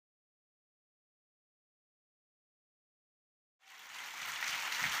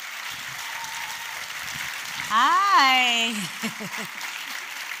Hi.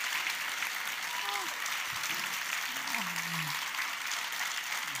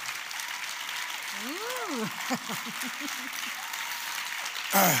 Ooh.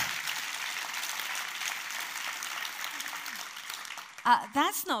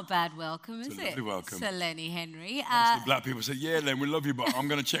 That's not a bad welcome, is it? It's a lovely welcome. Sir Lenny Henry. Black people say, yeah, Len, we love you, but I'm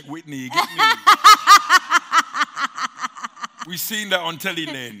going to check Whitney. Get me. We've seen that on telly,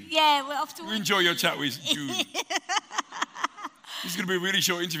 Len. Yeah, we're off to You enjoy your chat with June. This is going to be a really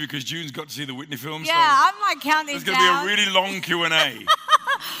short interview because June's got to see the Whitney film. Yeah, I might count this down. There's going to be a really long Q&A.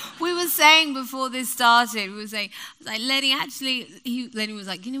 We were saying before this started, I was like, Lenny, actually, Lenny was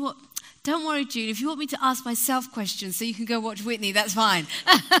like, you know what? Don't worry, June. If you want me to ask myself questions so you can go watch Whitney, that's fine.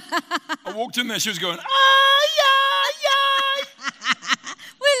 I walked in there, she was going, ay.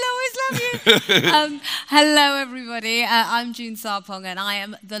 We'll always love you. Hello, everybody. I'm June Sarpong, and I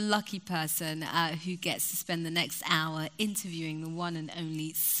am the lucky person who gets to spend the next hour interviewing the one and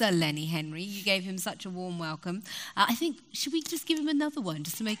only Sir Lenny Henry. You gave him such a warm welcome. I think, should we just give him another one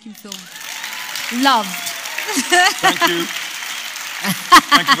just to make him feel loved? Thank you.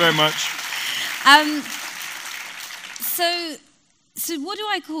 Thank you very much. So what do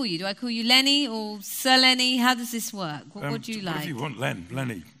I call you? Do I call you Lenny or Sir Lenny? How does this work? What do you like? Whatever you want,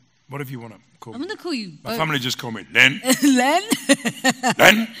 Lenny. Whatever you want to call me. I'm going to call you My family just call me Len. Len?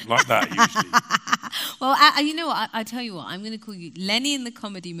 Len? Like that, usually. Well, you know what? I tell you what. I'm going to call you Lenny in the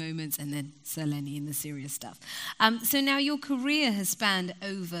comedy moments and then Sir Lenny in the serious stuff. So now your career has spanned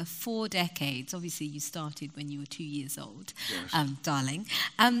over 4 decades. Obviously, you started when you were 2 years old, yes. Darling.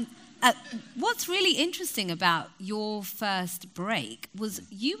 What's really interesting about your first break was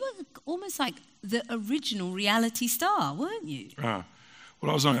you were almost like the original reality star, weren't you? Well,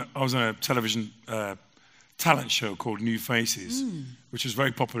 I was on a television talent show called New Faces, which was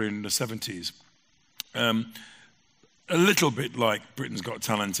very popular in the 70s. A little bit like Britain's Got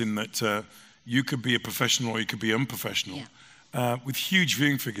Talent in that you could be a professional or you could be unprofessional. Yeah. With huge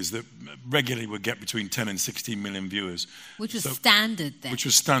viewing figures that regularly would get between 10 and 16 million viewers. Which was standard then. Which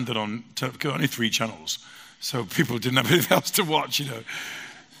was standard on only 3 channels. So people didn't have anything else to watch, you know.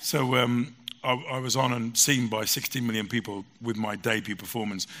 So I was on and seen by 16 million people with my debut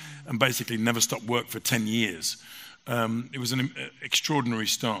performance and basically never stopped work for 10 years. It was an extraordinary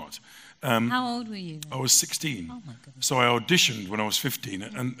start. How old were you then? I was 16. Oh my goodness. So I auditioned when I was 15,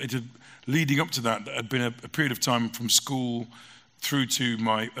 and leading up to that, there had been a period of time from school through to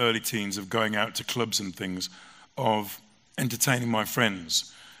my early teens of going out to clubs and things, of entertaining my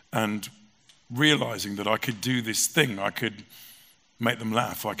friends and realizing that I could do this thing. I could make them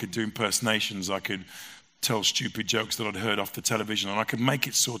laugh. I could do impersonations. I could tell stupid jokes that I'd heard off the television, and I could make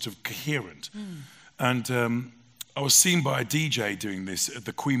it sort of coherent. And I was seen by a DJ doing this at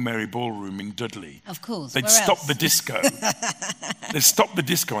the Queen Mary Ballroom in Dudley. Of course. They'd stopped the disco. They stopped the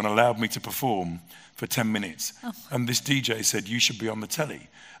disco and allowed me to perform for 10 minutes. Oh. And this DJ said, you should be on the telly.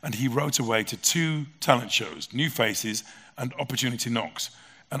 And he wrote away to 2 talent shows, New Faces and Opportunity Knocks.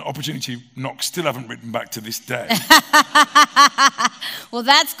 And Opportunity Knocks still haven't written back to this day. Well,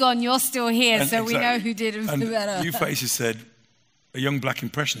 that's gone. You're still here, and so exactly. We know who did it better. New Faces said, a young black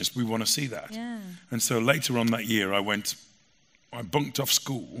impressionist, we want to see that. Yeah. And so later on that year, I bunked off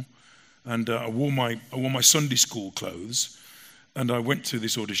school, and I wore my Sunday school clothes, and I went to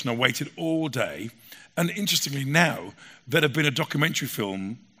this audition. I waited all day, and interestingly now, there had been a documentary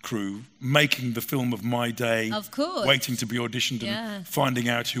film crew making the film of my day, of course, waiting to be auditioned and finding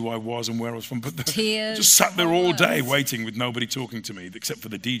out who I was and where I was from. But Tears, just sat there all day waiting with nobody talking to me except for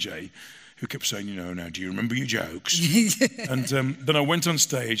the DJ, who kept saying, you know, now do you remember your jokes? And then I went on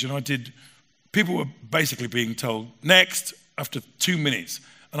stage and people were basically being told, next, after 2 minutes.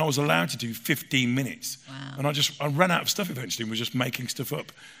 And I was allowed to do 15 minutes. Wow. And I ran out of stuff eventually and was just making stuff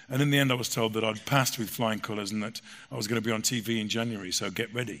up. And in the end, I was told that I'd passed with flying colours and that I was going to be on TV in January, so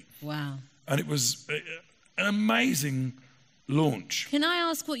get ready. Wow. And it was an amazing launch. Can I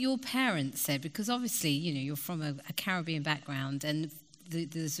ask what your parents said? Because obviously, you know, you're from a Caribbean background, and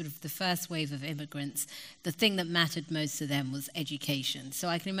the sort of the first wave of immigrants, the thing that mattered most to them was education. So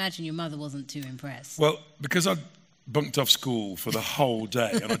I can imagine your mother wasn't too impressed. Well, because I'd bunked off school for the whole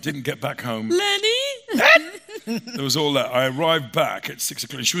day and I didn't get back home. Lenny? There was all that. I arrived back at 6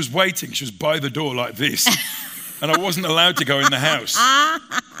 o'clock and she was waiting. She was by the door like this. And I wasn't allowed to go in the house.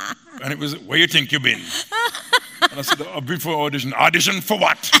 And it was, where you think you've been? And I said, I've been for audition. Audition for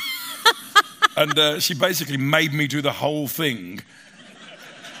what? And she basically made me do the whole thing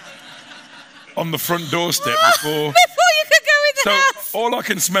on the front doorstep before you could go in the house. So all I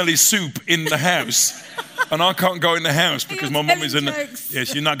can smell is soup in the house. And I can't go in the house because my mum is in the...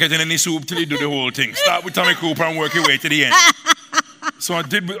 Yes, you're not getting any soup till you do the whole thing. Start with Tommy Cooper and work your way to the end. So I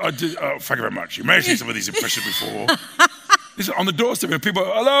did, oh, thank you very much. You may have seen some of these impressions before. This is on the doorstep, people,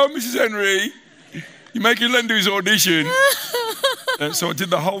 hello, Mrs. Henry. You're making Len do his audition. So I did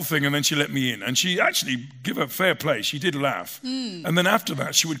the whole thing, and then she let me in. And she actually, give her fair play, she did laugh. And then after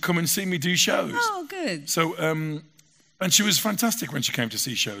that, she would come and see me do shows. Oh, good. So, and she was fantastic when she came to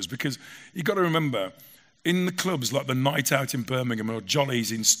see shows, because you've got to remember, in the clubs like the Night Out in Birmingham or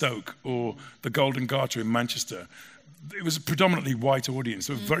Jolly's in Stoke or the Golden Garter in Manchester, it was a predominantly white audience.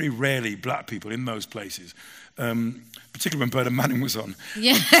 There were very rarely black people in those places, particularly when Bernard Manning was on.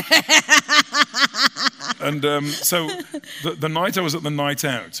 Yeah. And so the night I was at the Night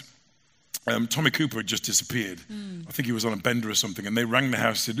Out, Tommy Cooper had just disappeared. I think he was on a bender or something, and they rang the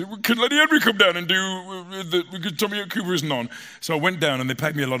house and said, "Could Lenny Henry come down and do because Tommy Cooper isn't on?" So I went down, and they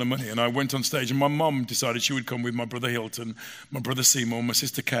paid me a lot of money, and I went on stage, and my mum decided she would come with my brother Hilton, my brother Seymour, my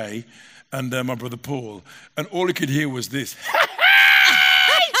sister Kay, and my brother Paul, and all you could hear was this.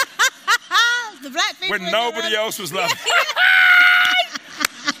 The black people when nobody else was laughing.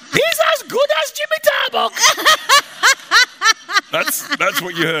 He's as good as Jimmy Tarbuck. That's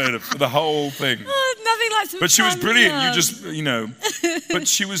what you heard of the whole thing. Oh, nothing like some But she was fun brilliant. love. You just, you know. But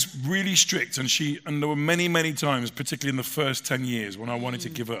she was really strict, and there were many times, particularly in the first 10 years, when I wanted to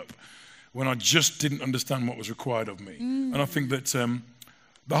give up, when I just didn't understand what was required of me. And I think that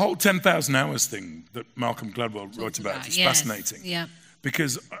the whole 10,000 hours thing that Malcolm Gladwell wrote about is fascinating. Yeah.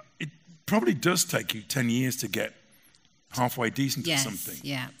 Because it probably does take you 10 years to get halfway decent at something.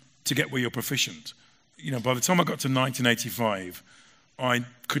 Yeah. To get where you're proficient. You know, by the time I got to 1985, I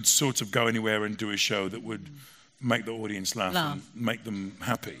could sort of go anywhere and do a show that would make the audience laugh and make them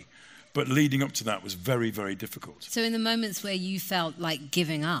happy. But leading up to that was very, very difficult. So in the moments where you felt like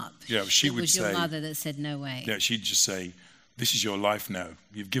giving up, she would was say, your mother that said, "No way." Yeah, she'd just say, "This is your life now.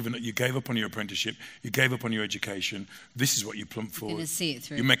 You gave up on your apprenticeship. You gave up on your education. This is what you plumped for. You're going to see it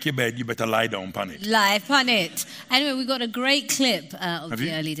through. You make your bed, you better lie down on it." Live on it. Anyway, we've got a great clip of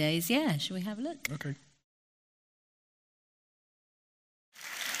the early days. Yeah, shall we have a look? Okay.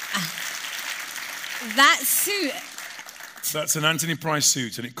 That suit. That's an Anthony Price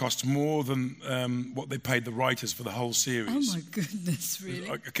suit, and it cost more than what they paid the writers for the whole series. Oh my goodness, really?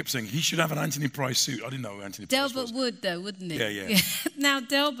 I kept saying, he should have an Anthony Price suit. I didn't know who Anthony Price was. Delbert would, though, wouldn't it? Yeah. Now,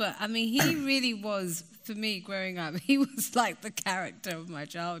 Delbert, I mean, he really was, for me growing up, he was like the character of my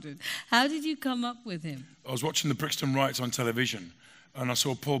childhood. How did you come up with him? I was watching the Brixton Riots on television, and I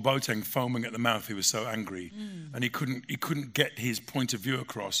saw Paul Boateng foaming at the mouth. He was so angry, and he couldn't get his point of view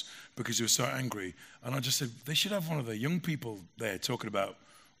across because he was so angry. And I just said, they should have one of the young people there talking about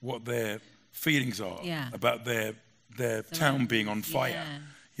what their feelings are about their town being on fire. Yeah.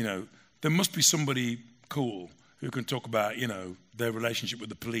 You know, there must be somebody cool who can talk about, you know, their relationship with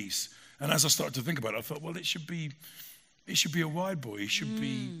the police. And as I started to think about it, I thought, well, it should be a wide boy. He should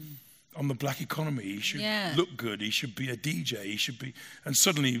be on the black economy. He should look good. He should be a DJ. He should be... And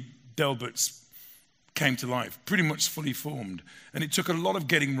suddenly, Delbert's came to life, pretty much fully formed. And it took a lot of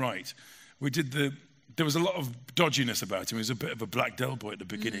getting right. There was a lot of dodginess about him. He was a bit of a black Del boy at the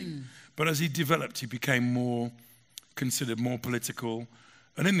beginning. But as he developed, he became considered more political.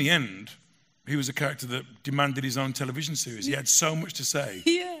 And in the end, he was a character that demanded his own television series. He had so much to say.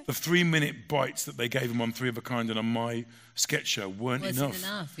 Yeah. The 3-minute bites that they gave him on 3 of a Kind and on my sketch show weren't enough.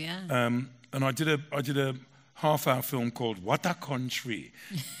 And I did a half-hour film called What a Country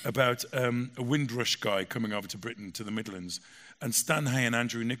about a Windrush guy coming over to Britain, to the Midlands. And Stan Hay and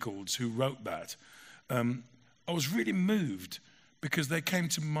Andrew Nichols, who wrote that, I was really moved because they came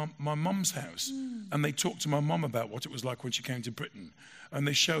to my mum's house and they talked to my mum about what it was like when she came to Britain. And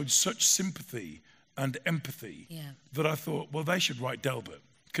they showed such sympathy and empathy that I thought, well, they should write Delbert,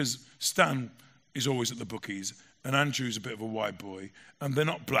 because Stan is always at the bookies and Andrew's a bit of a white boy and they're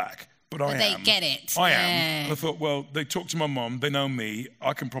not black, but I am. They get it. I am. And I thought, well, they talked to my mum, they know me,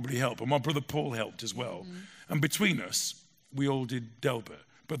 I can probably help. And my brother Paul helped as well. And between us, we all did Delbert.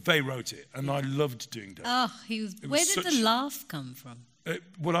 But they wrote it, and I loved doing Delbert. Oh, where did the laugh come from?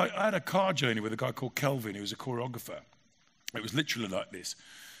 Well, I had a car journey with a guy called Kelvin, who was a choreographer. It was literally like this.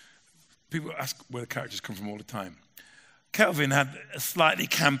 People ask where the characters come from all the time. Kelvin had a slightly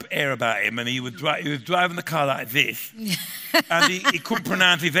camp air about him, and he was driving the car like this. And he couldn't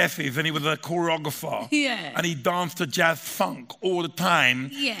pronounce his F's, and he was a choreographer. Yeah. And he danced to jazz funk all the time.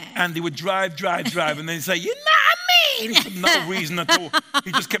 Yeah. And he would drive, and then he'd say, "You know what I saying for no reason at all.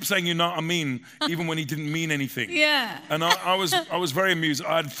 He just kept saying, you know what I mean, even when he didn't mean anything. Yeah. And I was very amused.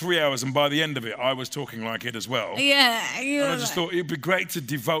 I had 3 hours, and by the end of it, I was talking like it as well. Yeah. And I just thought it'd be great to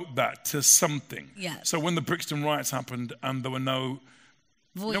devote that to something. Yeah. So when the Brixton riots happened and there were no...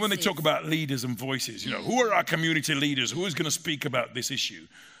 Voices. You know, when they talk about leaders and voices, you know, who are our community leaders? Who is going to speak about this issue?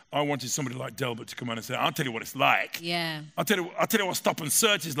 I wanted somebody like Delbert to come on and say, I'll tell you what it's like. Yeah. I'll tell you what stop and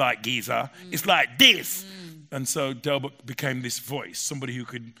search is like, geezer. It's like this. And so Delbert became this voice, somebody who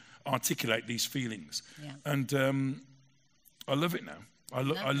could articulate these feelings. Yeah. And I love it now.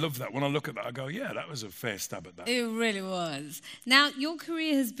 I love that. When I look at that, I go, yeah, that was a fair stab at that. It really was. Now, your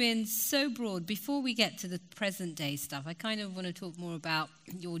career has been so broad. Before we get to the present day stuff, I kind of want to talk more about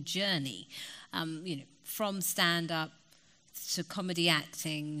your journey, you know, from stand-up to comedy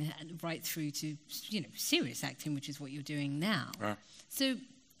acting, and right through to, you know, serious acting, which is what you're doing now. Right. So,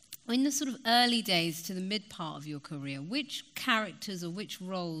 in the sort of early days to the mid part of your career, which characters or which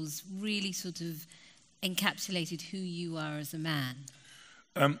roles really sort of encapsulated who you are as a man?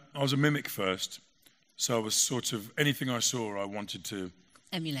 I was a mimic first, so I was sort of, anything I saw I wanted to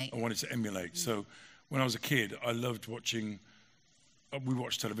emulate. So when I was a kid, I loved watching, we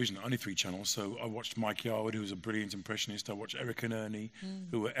watched television, only 3 channels, so I watched Mike Yarwood, who was a brilliant impressionist. I watched Eric and Ernie,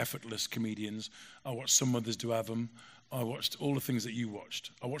 who were effortless comedians. I watched Some Mothers Do Have 'Em. I watched all the things that you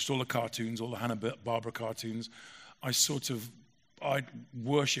watched. I watched all the cartoons, all the Hanna-Barbera cartoons. I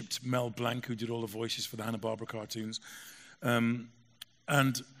worshipped Mel Blanc, who did all the voices for the Hanna-Barbera cartoons.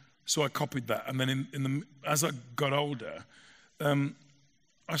 And so I copied that. And then as I got older,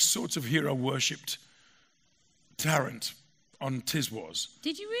 I sort of hero worshipped Tarrant on Tiswas.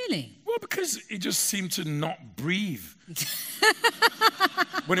 Did you really? Well, because he just seemed to not breathe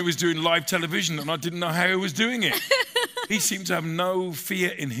when he was doing live television, and I didn't know how he was doing it. He seemed to have no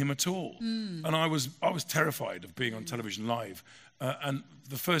fear in him at all. And I was terrified of being on television live. And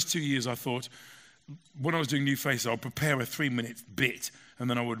the first 2 years I thought, when I was doing New Faces, I would prepare a 3-minute bit, and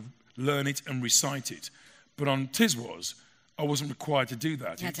then I would learn it and recite it. But on Tiswas, I wasn't required to do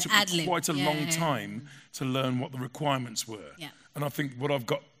that. It took me quite a long time to learn what the requirements were. Yeah. And I think what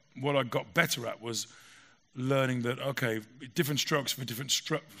I got better at was learning that, okay, different strokes for different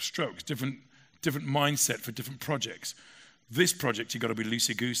strokes, different mindset for different projects. This project, you've got to be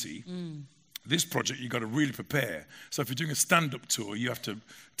loosey-goosey. This project, you've got to really prepare. So if you're doing a stand-up tour, you have to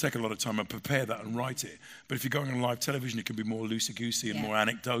take a lot of time and prepare that and write it. But if you're going on live television, it can be more loosey-goosey and more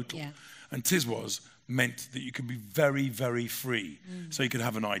anecdotal. Yeah. And Tiswas meant that you could be very, very free. So you could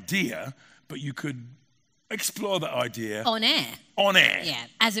have an idea, but you could explore that idea. On air. On air. Yeah,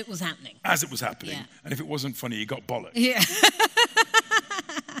 as it was happening. As it was happening. Yeah. And if it wasn't funny, you got bollocks. Yeah.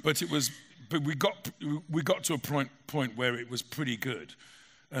 But we got to a point where it was pretty good.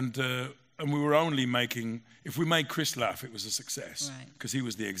 And we were only making, if we made Chris laugh, it was a success. Because he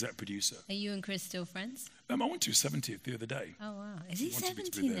was the exec producer. Are you and Chris still friends? I went to his 70th the other day. Oh, wow. Is he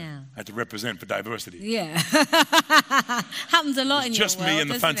 70 now? I had to represent for diversity. Yeah. Happens a lot in your world, just me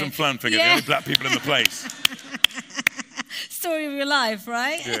and the Phantom Flan figure, the only black people in the place. Story of your life,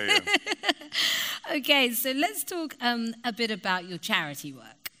 right? Yeah. Okay, so let's talk a bit about your charity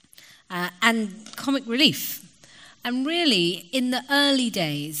work and comic relief. And really, in the early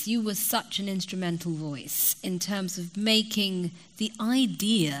days, you were such an instrumental voice in terms of making the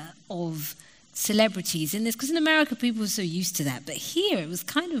idea of celebrities in this, because in America people were so used to that, but here it was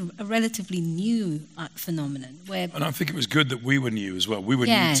kind of a relatively new phenomenon. And I think it was good that we were new as well. We were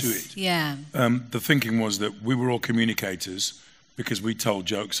new to it. Yeah. The thinking was that we were all communicators because we told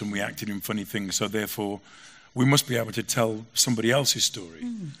jokes and we acted in funny things, so therefore we must be able to tell somebody else's story.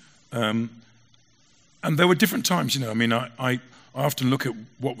 And there were different times, you know. I mean, I often look at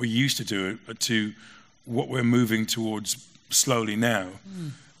what we used to do to what we're moving towards slowly now.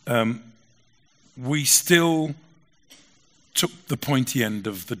 We still took the pointy end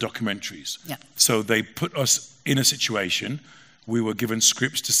of the documentaries. Yeah. So they put us in a situation. We were given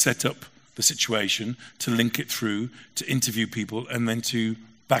scripts to set up the situation, to link it through, to interview people, and then to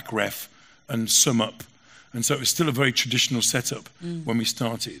back ref and sum up. And so it was still a very traditional setup when we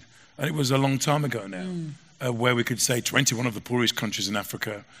started. And it was a long time ago now, where we could say 21 of the poorest countries in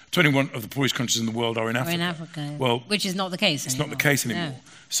Africa, 21 of the poorest countries in the world are in Africa. In Africa. Well, which is not the case anymore. It's not the case anymore. No.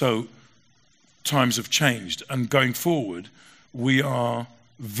 So times have changed. And going forward, we are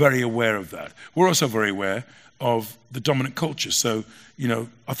very aware of that. We're also very aware of the dominant culture. So, you know,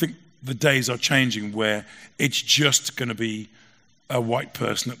 I think the days are changing where it's just going to be a white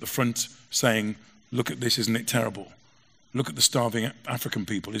person at the front saying, look at this, isn't it terrible? Look at the starving African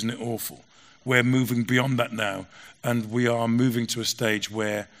people, isn't it awful? We're moving beyond that now, and we are moving to a stage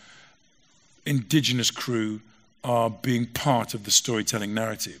where indigenous crew are being part of the storytelling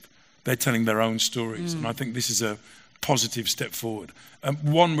narrative. They're telling their own stories, and I think this is a positive step forward,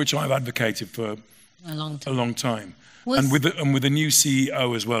 one which I've advocated for a long time. And with the new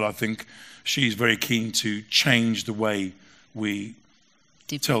CEO as well, I think she's very keen to change the way we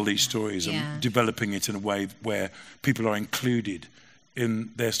tell these stories and developing it in a way where people are included in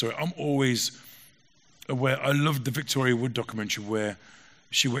their story. I'm always aware. I loved the Victoria Wood documentary where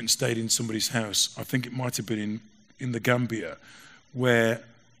she went and stayed in somebody's house. I think it might have been in the Gambia, where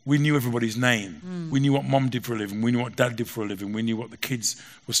we knew everybody's name. We knew what mom did for a living. We knew what dad did for a living. We knew what the kids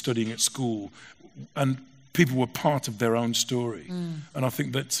were studying at school. And people were part of their own story. And I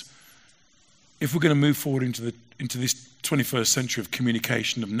think that if we're going to move forward into this 21st century of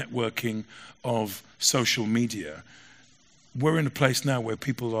communication, of networking, of social media, we're in a place now where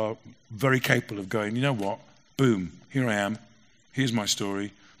people are very capable of going, you know what, boom, here I am, here's my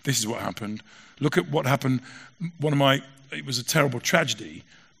story, this is what happened. Look at what happened. It was a terrible tragedy,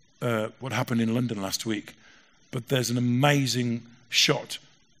 what happened in London last week, but there's an amazing shot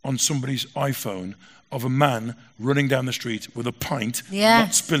on somebody's iPhone of a man running down the street with a pint,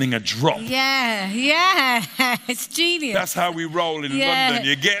 not spilling a drop. It's genius. That's how we roll in London,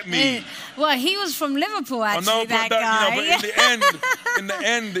 you get me? Well, he was from Liverpool, actually, I know, that guy. But in the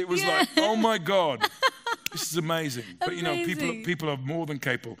end, it was like, oh my God, this is amazing. But people are more than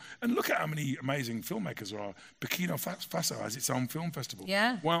capable. And look at how many amazing filmmakers there are. Burkina Faso has its own film festival.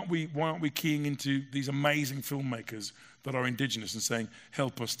 Yeah. Why aren't we keying into these amazing filmmakers that are indigenous and saying,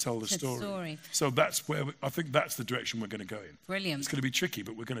 help us tell the story. So that's where I think that's the direction we're going to go in. Brilliant. It's going to be tricky,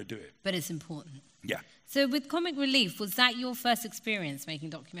 but we're going to do it. But it's important. Yeah. So with Comic Relief, was that your first experience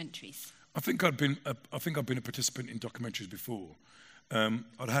making documentaries? I think I've been a participant in documentaries before. We're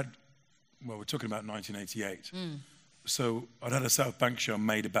talking about 1988. So I'd had a South Bank show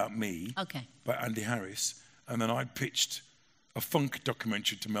made about me by Andy Harris, and then I pitched a funk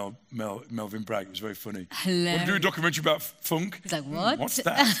documentary to Melvin Bragg. It was very funny. Hilarious. Want to do a documentary about funk? He's like, what? What's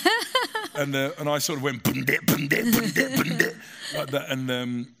that? and I sort of went bundit, bundit, bundit, bundit, like that,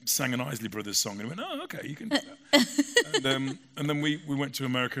 and sang an Isley Brothers song, and went, oh, okay, you can do that. and then we went to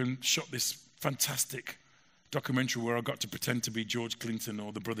America and shot this fantastic documentary where I got to pretend to be George Clinton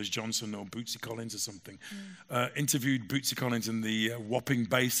or the Brothers Johnson or Bootsy Collins or something. Interviewed Bootsy Collins in the Wapping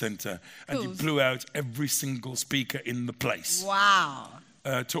Bay Centre, and he blew out every single speaker in the place. Wow.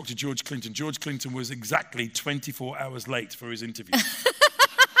 Talked to George Clinton. George Clinton was exactly 24 hours late for his interview.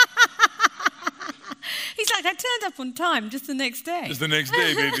 He's like, I turned up on time just the next day. Just the next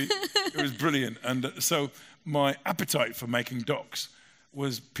day, baby. It was brilliant. And so my appetite for making docs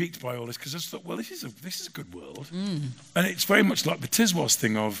was piqued by all this, because I just thought, well, this is a good world. And it's very much like the Tiswas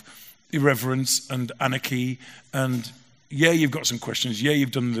thing of irreverence and anarchy, and you've got some questions,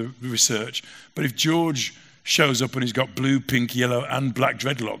 you've done the research, but if George shows up and he's got blue, pink, yellow and black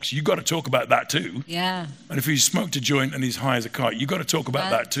dreadlocks, you've got to talk about that too. Yeah. And if he's smoked a joint and he's high as a kite, you've got to talk about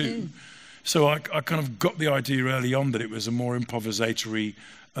that too. So I kind of got the idea early on that it was a more improvisatory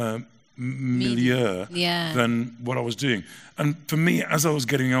milieu than what I was doing. And for me, as I was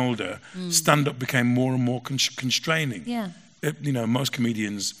getting older, stand-up became more and more constraining. Yeah. Most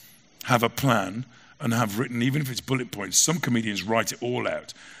comedians have a plan and have written, even if it's bullet points, some comedians write it all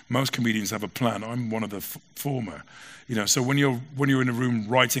out. Most comedians have a plan. I'm one of the former. So when you're in a room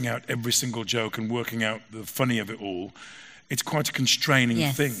writing out every single joke and working out the funny of it all, it's quite a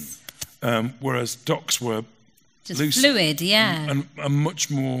constraining thing. Whereas docs were just loose, fluid, and a much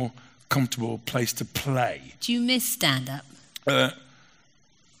more comfortable place to play. Do you miss stand-up?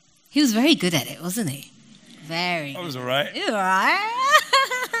 He was very good at it, wasn't he? Very. I was all right. You all right?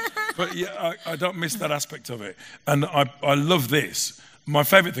 But yeah, I don't miss that aspect of it. And I love this. My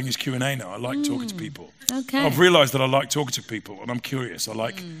favourite thing is Q&A now. I like talking to people. Okay. I've realised that I like talking to people, and I'm curious.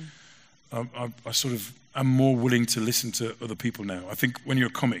 I sort of am more willing to listen to other people now. I think when you're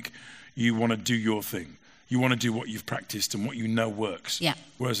a comic, you want to do your thing. You want to do what you've practiced and what you know works. Yeah.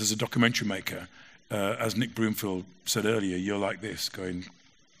 Whereas as a documentary maker, as Nick Broomfield said earlier, you're like this, going,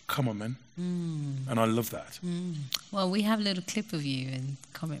 come on, man. And I love that. Well, we have a little clip of you in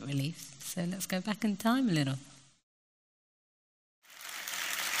Comic Relief, so let's go back in time a little.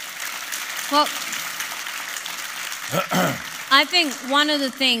 Well, I think one of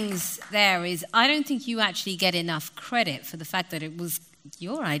the things there is I don't think you actually get enough credit for the fact that it was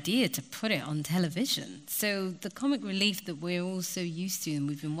your idea to put it on television. So the Comic Relief that we're all so used to and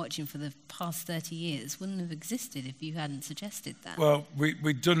we've been watching for the past 30 years wouldn't have existed if you hadn't suggested that. Well,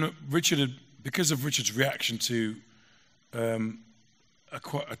 we'd done, because of Richard's reaction to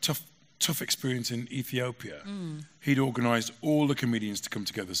quite a tough tough experience in Ethiopia, he'd organised all the comedians to come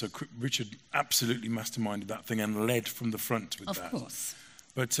together. So Richard absolutely masterminded that thing and led from the front with that. Of course.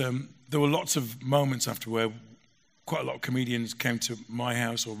 But there were lots of moments after where quite a lot of comedians came to my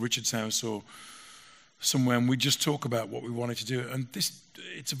house or Richard's house or somewhere, and we just talk about what we wanted to do. And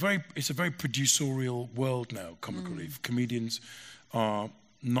it's a very producerial world now, comic relief. Comedians are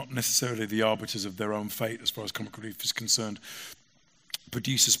not necessarily the arbiters of their own fate as far as comic relief is concerned.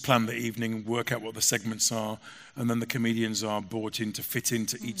 Producers plan the evening, work out what the segments are, and then the comedians are brought in to fit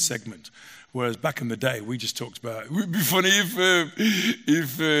into each segment. Whereas back in the day, we just talked about, it would be funny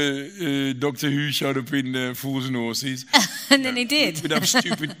if Doctor Who showed up in Fools and Horses. And then he did.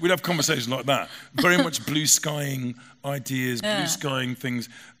 We'd have conversations like that. Very much blue-skying ideas, blue-skying things,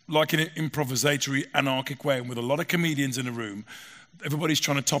 like in an improvisatory, anarchic way, and with a lot of comedians in a room. Everybody's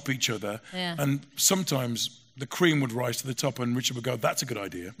trying to top each other. Yeah. And sometimes the cream would rise to the top and Richard would go, that's a good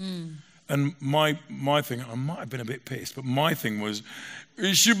idea. And my thing, I might have been a bit pissed, but my thing was,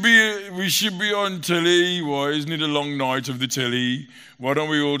 we should be on telly. Why isn't it a long night of the telly? Why don't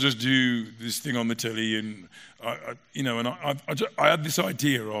we all just do this thing on the telly? And I had this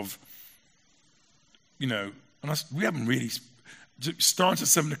idea of, we haven't really start at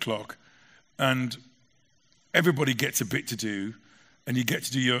 7 o'clock, and everybody gets a bit to do, and you get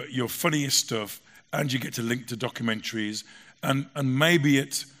to do your funniest stuff, and you get to link to documentaries, and maybe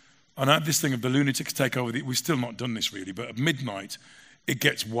and I had this thing of the lunatics take over. We've still not done this really, but at midnight, it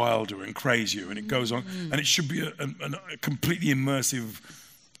gets wilder and crazier, and it goes on, and it should be a completely immersive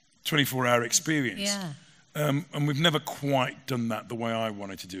 24-hour experience. Yeah. And we've never quite done that the way I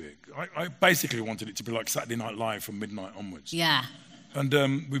wanted to do it. I basically wanted it to be like Saturday Night Live from midnight onwards. Yeah. And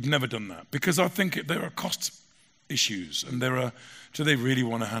we've never done that because I think there are cost issues, and do they really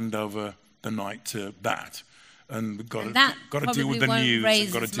want to hand over the night to that? And we've got to deal with the news.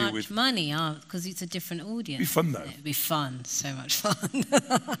 Raise got to deal with money because it's a different audience. It'd be fun though. It'd be fun, so much fun.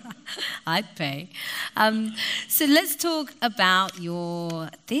 I'd pay. So let's talk about your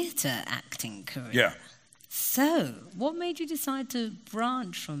theatre acting career. Yeah. So, what made you decide to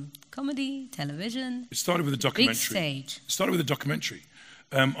branch from comedy, television? It started with a documentary. Big stage. It started with a documentary.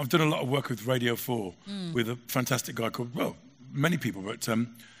 I've done a lot of work with Radio 4 with a fantastic guy called, many people, but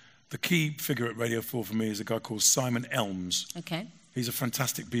the key figure at Radio 4 for me is a guy called Simon Elms. Okay. He's a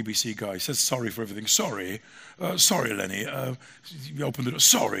fantastic BBC guy. He says sorry for everything. Sorry, Lenny. You opened the door.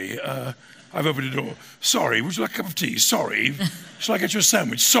 Sorry, I've opened the door. Sorry, would you like a cup of tea? Sorry. Shall I get you a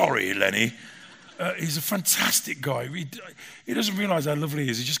sandwich? Sorry, Lenny. He's a fantastic guy. He doesn't realise how lovely he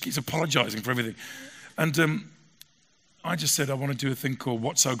is. He just keeps apologising for everything. And I just said, I want to do a thing called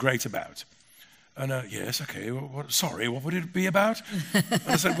What's So Great About? And yes, okay, sorry, what would it be about? And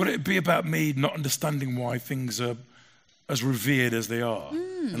I said, would it be about me not understanding why things are as revered as they are?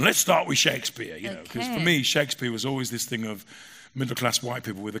 And let's start with Shakespeare, because for me, Shakespeare was always this thing of middle-class white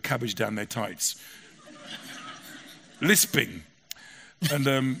people with a cabbage down their tights, lisping.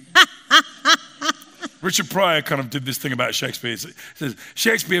 And Richard Pryor kind of did this thing about Shakespeare. He says,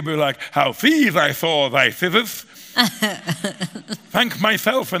 Shakespeare be like, how fee thy Thor thy thitheth, thank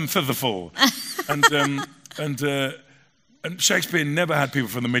myself and thitherful. And Shakespeare never had people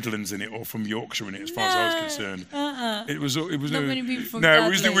from the Midlands in it or from Yorkshire in it, as far as I was concerned. It was not many people from Now it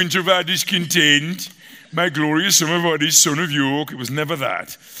was the winter of our discontent, my glorious summer body, son of York. It was never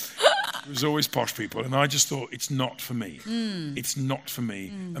that. It was always posh people, and I just thought it's not for me. It's not for me,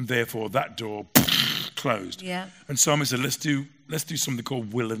 and therefore that door closed. Yeah. And Simon said, let's do something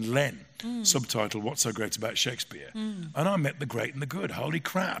called Will and Len, subtitle What's So Great About Shakespeare. And I met the great and the good. Holy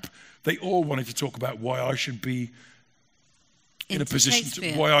crap! They all wanted to talk about why I should be in a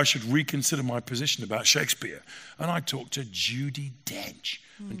position why I should reconsider my position about Shakespeare. And I talked to Judi Dench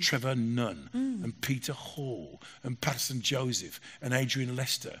and Trevor Nunn and Peter Hall and Patterson Joseph and Adrian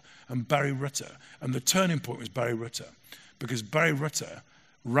Lester and Barry Rutter. And the turning point was Barry Rutter, because Barry Rutter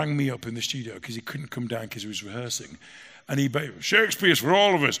rang me up in the studio because he couldn't come down because he was rehearsing. And he Shakespeare's for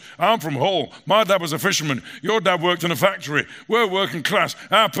all of us. I'm from Hull. My dad was a fisherman. Your dad worked in a factory. We're working class.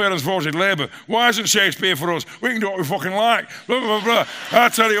 Our parents voted Labour. Why isn't Shakespeare for us? We can do what we fucking like. Blah, blah, blah. I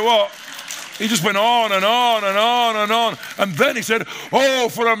tell you what. He just went on and on and on and on. And then he said, oh,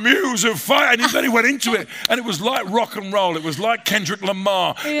 for a muse of fire. And then he went into it. And it was like rock and roll. It was like Kendrick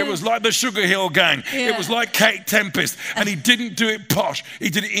Lamar. Yeah. It was like the Sugar Hill Gang. Yeah. It was like Kate Tempest. And he didn't do it posh. He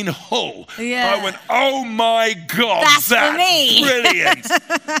did it in Hull. Yeah. I went, oh my God, that's brilliant.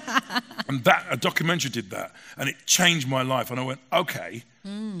 And a documentary did that. And it changed my life. And I went, okay,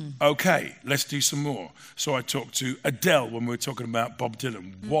 let's do some more. So I talked to Adele when we were talking about Bob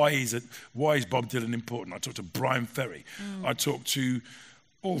Dylan. Why is Bob Dylan important? I talked to Brian Ferry. I talked to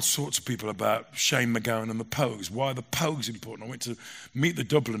all sorts of people about Shane MacGowan and the Pogues. Why are the Pogues important? I went to meet the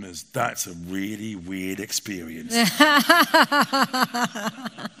Dubliners. That's a really weird experience.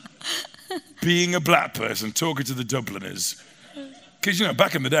 Being a black person, talking to the Dubliners. Because, you know,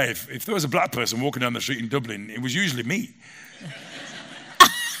 back in the day, if there was a black person walking down the street in Dublin, it was usually me.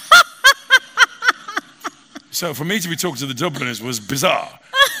 So for me to be talking to the Dubliners was bizarre.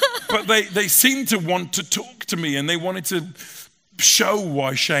 But they seemed to want to talk to me, and they wanted to show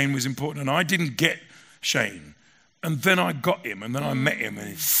why Shane was important. And I didn't get Shane. And then I got him, and then I met him,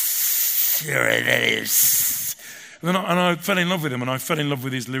 and here it is. And I fell in love with him, and I fell in love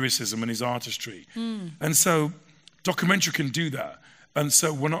with his lyricism and his artistry. And so documentary can do that. And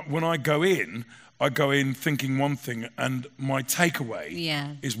so when I go in thinking one thing, and my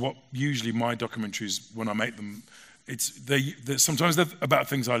takeaway is what usually my documentaries, when I make them, sometimes they're about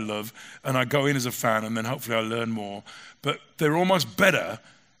things I love, and I go in as a fan, and then hopefully I learn more. But they're almost better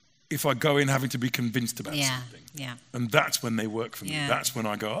if I go in having to be convinced about something. Yeah. And that's when they work for me. Yeah. That's when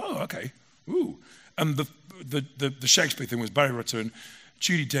I go, oh, okay, ooh. And the Shakespeare thing was Barry Rutter and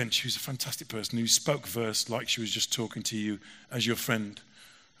Judi Dench, who's a fantastic person who spoke verse like she was just talking to you as your friend.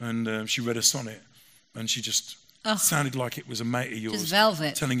 And she read a sonnet, and she just sounded like it was a mate of yours. Just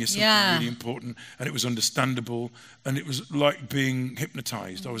velvet. Telling you something really important, and it was understandable, and it was like being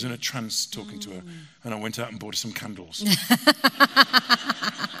hypnotized. I was in a trance talking to her, and I went out and bought her some candles.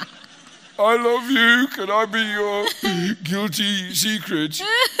 I love you, can I be your guilty secret?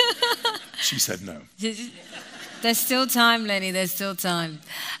 She said no. There's still time, Lenny, there's still time.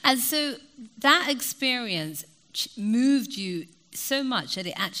 And so that experience moved you so much that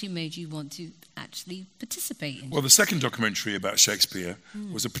it actually made you want to actually participate in. Well, the second documentary about Shakespeare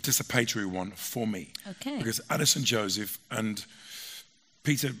was a participatory one for me. Okay. Because Addison Joseph and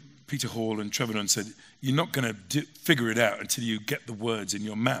Peter Hall and Trevor Nunn said, you're not going to figure it out until you get the words in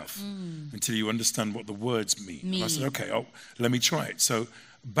your mouth, until you understand what the words mean. And I said, okay, let me try it. So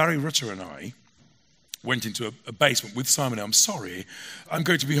Barry Rutter and I went into a basement with Simon Elm. Sorry, I'm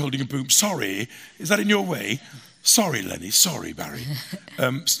going to be holding a boom. Sorry, is that in your way? Sorry, Lenny. Sorry, Barry.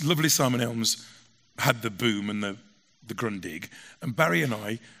 Lovely Simon Elms had the boom and the Grundig, and Barry and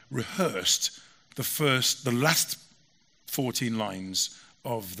I rehearsed the last 14 lines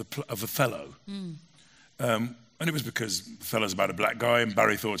of Othello. And it was because Othello's about a black guy, and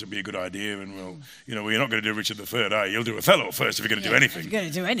Barry thought it'd be a good idea. And well, you're not going to do Richard III, are you? You'll do Othello first if you're going to do anything. If you're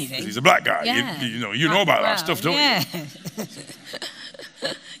going to do anything. He's a black guy. Yeah. You know about that stuff, don't you?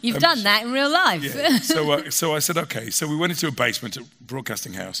 You've done that in real life. Yeah. So I said, okay. So we went into a basement at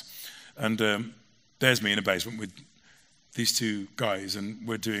Broadcasting House, and there's me in a basement with these two guys, and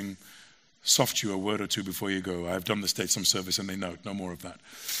we're doing soft you a word or two before you go. I've done the state some service, and they know no more of that.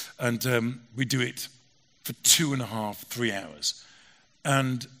 And we do it for 2.5, 3 hours.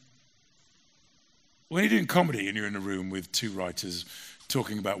 And when you're doing comedy and you're in a room with two writers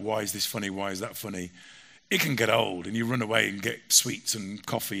talking about why is this funny, why is that funny, it can get old, and you run away and get sweets and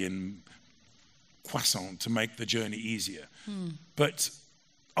coffee and croissant to make the journey easier. But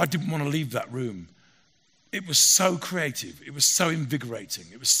I didn't want to leave that room. It was so creative. It was so invigorating.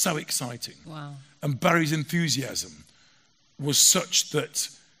 It was so exciting. Wow. And Barry's enthusiasm was such that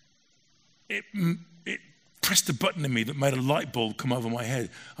it pressed a button in me that made a light bulb come over my head.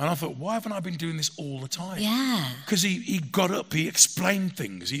 And I thought, why haven't I been doing this all the time? Yeah. Because he got up, he explained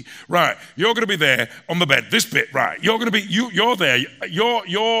things. Right, you're going to be there on the bed, this bit, right. You're going to be, you're there,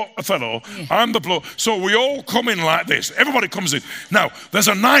 you're Othello, I'm the blow. So we all come in like this. Everybody comes in. Now, there's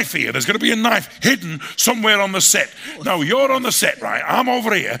a knife here. There's going to be a knife hidden somewhere on the set. No, you're on the set, right. I'm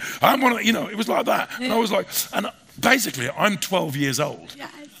over here. I'm one of the, it was like that. And I was like, and basically, I'm 12 years old.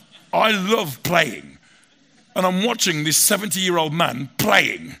 Yes. I love playing. And I'm watching this 70-year-old man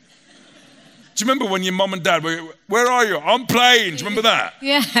playing. Do you remember when your mum and dad were, where are you? I'm playing. Do you remember that?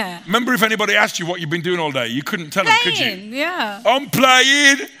 Yeah. Remember if anybody asked you what you've been doing all day? You couldn't tell them, could you? Yeah. I'm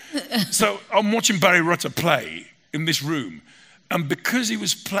playing. So I'm watching Barry Rutter play in this room. And because he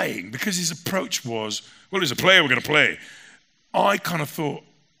was playing, because his approach was, well, he's a player, we're going to play. I kind of thought,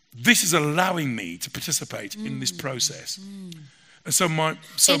 this is allowing me to participate in this process. And so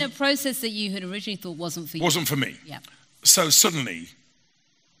in a process that you had originally thought wasn't for you. Wasn't for me. Yeah. So suddenly,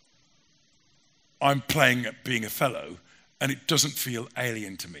 I'm playing at being Othello, and it doesn't feel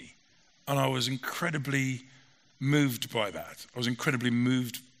alien to me. And I was incredibly moved by that. I was incredibly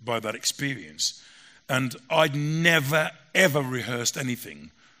moved by that experience. And I'd never, ever rehearsed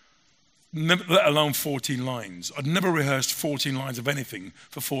anything, let alone 14 lines. I'd never rehearsed 14 lines of anything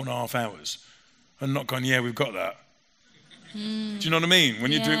for 4.5 hours and not gone, yeah, we've got that. Do you know what I mean?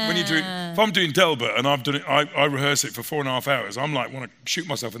 When you do it, if I'm doing Delbert and I've done it, I rehearse it for 4.5 hours. I'm like, want to shoot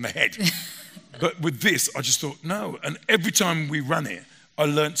myself in the head. But with this, I just thought, no. And every time we ran it, I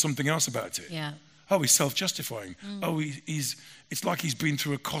learned something else about it. Yeah. Oh, he's self-justifying. Oh, it's like he's been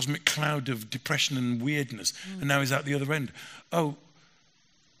through a cosmic cloud of depression and weirdness, and now he's out the other end. Oh,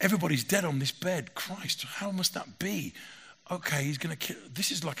 everybody's dead on this bed. Christ, how must that be? Okay, he's going to kill.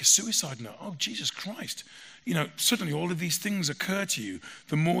 This is like a suicide note. Oh, Jesus Christ. You know, suddenly all of these things occur to you.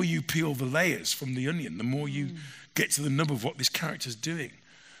 The more you peel the layers from the onion, the more you get to the nub of what this character's doing.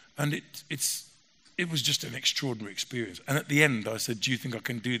 And it was just an extraordinary experience. And at the end, I said, do you think I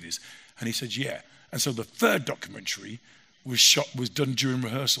can do this? And he said, yeah. And so the third documentary was done during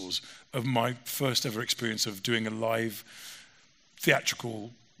rehearsals of my first ever experience of doing a live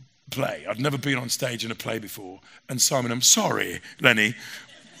theatrical play. I'd never been on stage in a play before. And Simon, I'm sorry, Lenny,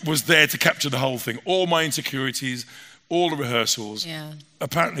 was there to capture the whole thing. All my insecurities, all the rehearsals. Yeah.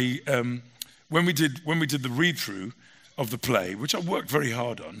 Apparently, when we did the read-through of the play, which I worked very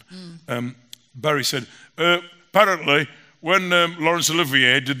hard on, Barry said, apparently, when Laurence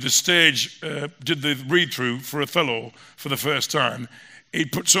Olivier did the read-through for Othello for the first time,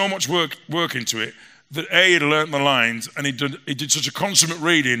 he'd put so much work into it that he'd learnt the lines, and he did such a consummate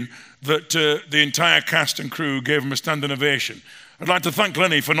reading that the entire cast and crew gave him a standing ovation. I'd like to thank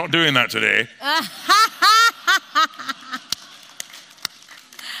Lenny for not doing that today.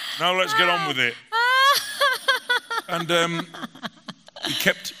 Now let's get on with it. And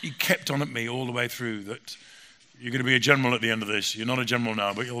he kept on at me all the way through that you're going to be a general at the end of this. You're not a general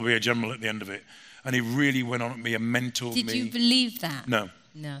now, but you'll be a general at the end of it. And he really went on at me and mentored me. Did you believe that? No.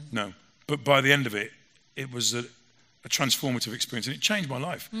 But by the end of it, it was a transformative experience, and it changed my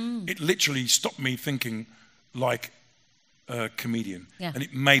life. It literally stopped me thinking like a comedian, and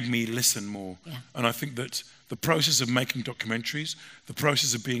it made me listen more. And I think that the process of making documentaries, the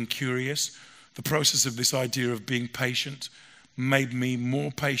process of being curious, the process of this idea of being patient made me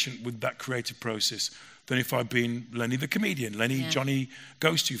more patient with that creative process than if I'd been Lenny the comedian, Lenny Johnny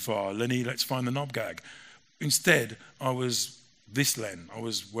goes too far, Lenny let's find the knob gag. Instead, I was this Len, I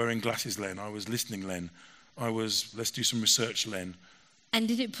was wearing glasses Len, I was listening Len, I was let's do some research Len. And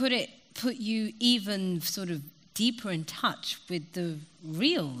did it put you even sort of deeper in touch with the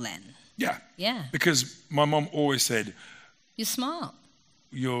real Len? Yeah. Because my mom always said, you're smart.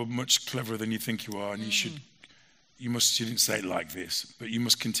 You're much cleverer than you think you are, and she didn't say it like this, but you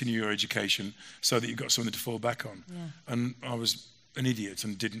must continue your education so that you've got something to fall back on. And I was an idiot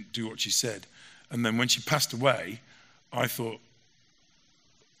and didn't do what she said. And then when she passed away, I thought,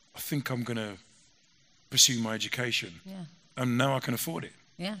 I think I'm going to pursue my education. And now I can afford it.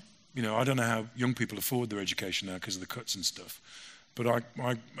 You know, I don't know how young people afford their education now because of the cuts and stuff. But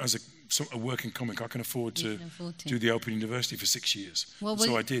I as a working comic, I can afford to do the Open University for 6 years.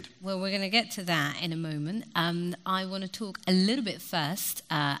 So I did. Well, we're going to get to that in a moment. I want to talk a little bit first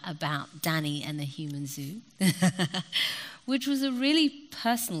about Danny and the Human Zoo, which was a really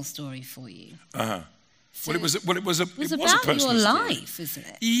personal story for you. So it was about your life, isn't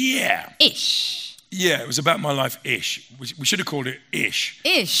it? Yeah. Ish. Yeah, it was about my life-ish. We should have called it Ish.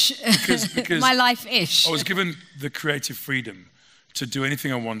 Ish. Because my life-ish. I was given the creative freedom to do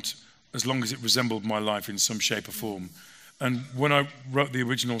anything I want as long as it resembled my life in some shape or form. And when I wrote the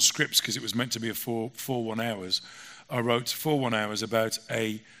original scripts, because it was meant to be a 4 1-hours, I wrote 4 1-hours about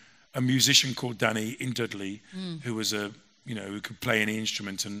a musician called Danny in Dudley, who was who could play any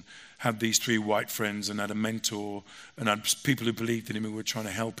instrument and had these 3 white friends and had a mentor and had people who believed in him who were trying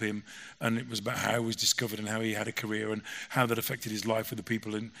to help him. And it was about how he was discovered and how he had a career and how that affected his life with the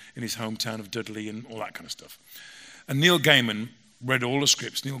people in his hometown of Dudley and all that kind of stuff. And Neil Gaiman read all the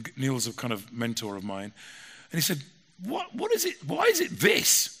scripts. Neil's a kind of mentor of mine. And he said, what is it? Why is it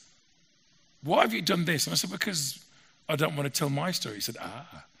this? Why have you done this? And I said, because I don't want to tell my story. He said,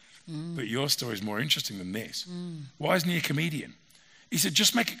 but your story is more interesting than this. Why isn't he a comedian? He said,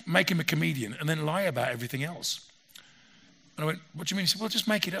 just make him a comedian and then lie about everything else. And I went, what do you mean? He said, well, just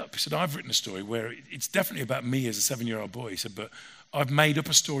make it up. He said, I've written a story where it's definitely about me as a 7-year-old boy. He said, but I've made up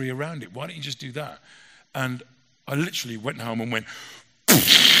a story around it. Why don't you just do that? And I literally went home and went,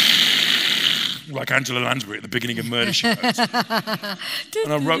 like Angela Lansbury at the beginning of Murder, She Wrote.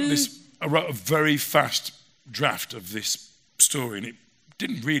 And I wrote a very fast draft of this story, and it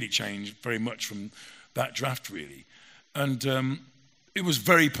didn't really change very much from that draft, really. And it was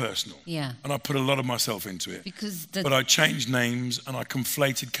very personal. And I put a lot of myself into it. But I changed names, and I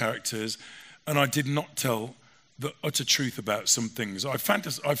conflated characters, and I did not tell the utter truth about some things. I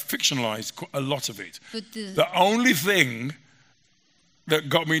fictionalized a lot of it. The only thing that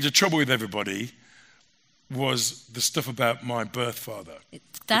got me into trouble with everybody was the stuff about my birth father.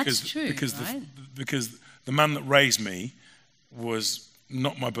 That's true, because right? Because the man that raised me was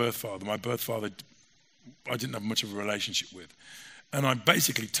not my birth father. My birth father, I didn't have much of a relationship with. And I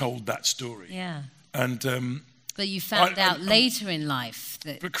basically told that story. Yeah. And but you found out later in life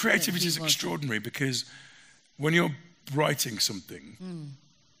that... But creativity is extraordinary because when you're writing something,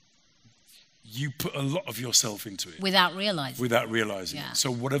 you put a lot of yourself into it. Without realizing. It.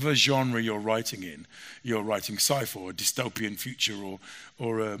 So whatever genre you're writing in, you're writing sci-fi or dystopian future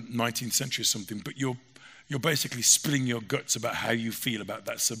or a 19th century or something, but you're basically spilling your guts about how you feel about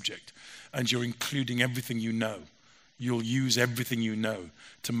that subject. And you're including everything you know. You'll use everything you know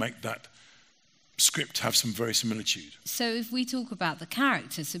to make that script have some verisimilitude. So if we talk about the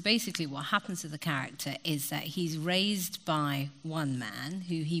character, so basically what happens to the character is that he's raised by one man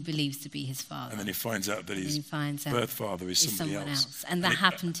who he believes to be his father. And then he finds out that his birth father is somebody else. And that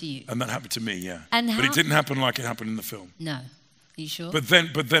happened to you. And that happened to me, yeah. But it didn't happen like it happened in the film. No. Are you sure? But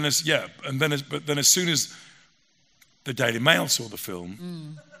then as soon as the Daily Mail saw the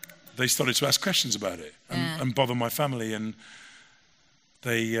film, they started to ask questions about it and bother my family, and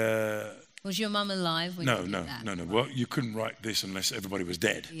they... was your mum alive when you did that? No. Well, you couldn't write this unless everybody was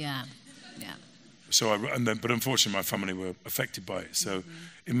dead. Yeah. So but unfortunately, my family were affected by it. So,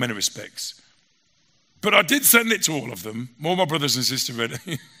 in many respects, but I did send it to all of them. All my brothers and sisters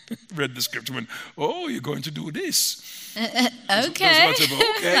read the script and went, "Oh, you're going to do this? Okay.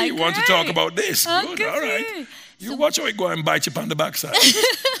 Okay, you want to talk about this? Good, all right. You watch how it go and bite you on the backside."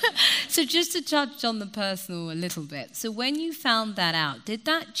 So just to touch on the personal a little bit. So when you found that out, did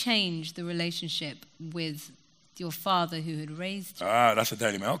that change the relationship with your father who had raised you? That's a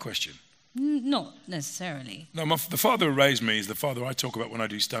Daily Mail question. Not necessarily. No, the father who raised me is the father I talk about when I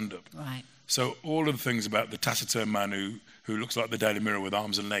do stand-up. Right. So all of the things about the taciturn man who looks like the Daily Mirror with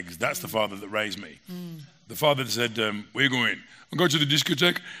arms and legs, that's the father that raised me. The father that said, where are you going? I'm going to the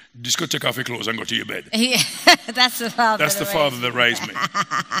discotheque. Discotheque off your clothes and go to your bed. Yeah, that's the father. That's the father that raised me.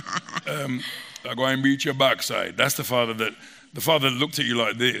 I go and beat your backside. That's the father that looked at you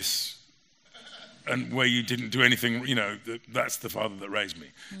like this, and where you didn't do anything. That's the father that raised me.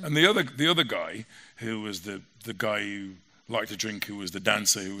 And the other guy, who was the guy who liked to drink, who was the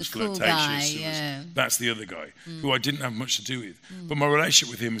dancer, who was flirtatious. Cool guy, that's the other guy who I didn't have much to do with. But my relationship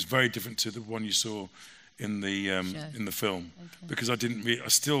with him is very different to the one you saw in the film, because I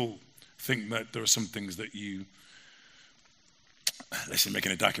still think that there are some things that you, let's say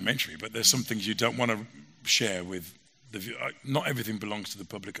making a documentary, but there's some things you don't want to share with the view. Not everything belongs to the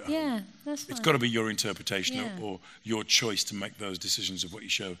public at home. Yeah, that's fine. It's got to be your interpretation or your choice to make those decisions of what you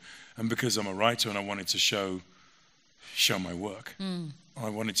show. And because I'm a writer and I wanted to show my work, I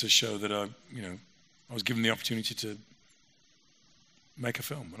wanted to show that I was given the opportunity to make a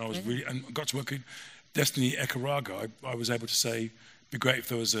film, and I was and got to work with Destiny Ekaraga. I was able to say, it'd be great if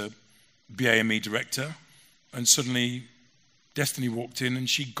there was a BAME director, and suddenly Destiny walked in and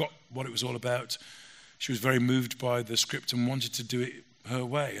she got what it was all about. She was very moved by the script and wanted to do it her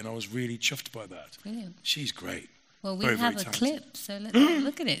way, and I was really chuffed by that. Brilliant. She's great. Well, we have a clip, so let's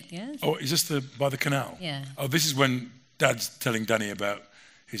look at it, yes? Oh, is this by the canal? Yeah. Oh, this is when Dad's telling Danny about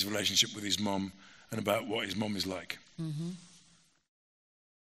his relationship with his mum and about what his mum is like.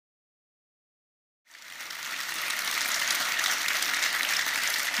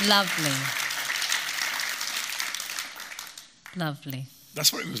 Lovely.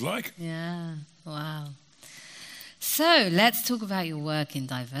 That's what it was like. Yeah, wow. So, let's talk about your work in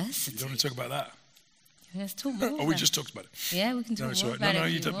diversity. You don't want to talk about that? Let's talk more about we just talked about it. Yeah, we can talk more about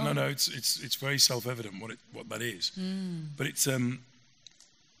it. It's very self-evident what that is. But it's,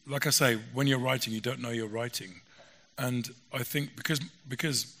 like I say, when you're writing, you don't know you're writing. And I think because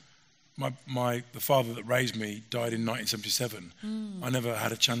the father that raised me died in 1977, I never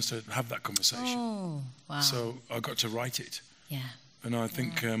had a chance to have that conversation. Oh, wow. So I got to write it. Yeah. And I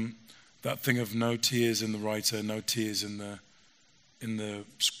think that thing of no tears in the writer, no tears in the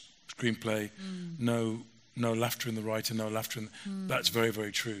screenplay, no laughter in the writer, no laughter in that's very,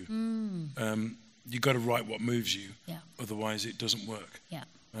 very true. You've got to write what moves you, otherwise it doesn't work. Yeah.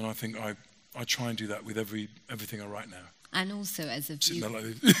 And I think I try and do that with everything I write now. And also as a viewer, like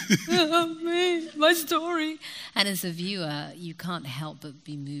this. my story. And as a viewer, you can't help but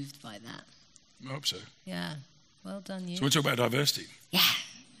be moved by that. I hope so. Yeah, well done you. So we'll talk about diversity. Yeah,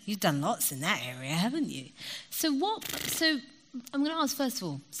 you've done lots in that area, haven't you? So I'm going to ask first of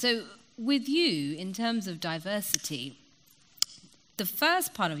all, so with you, in terms of diversity, the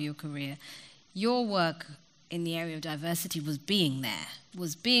first part of your career, your work in the area of diversity was being there,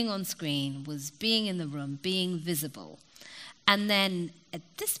 was being on screen, was being in the room, being visible. And then at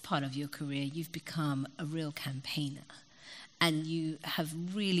this part of your career, you've become a real campaigner. And you have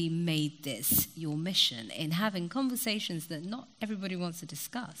really made this your mission in having conversations that not everybody wants to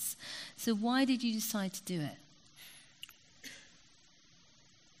discuss. So why did you decide to do it?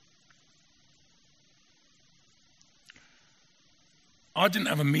 I didn't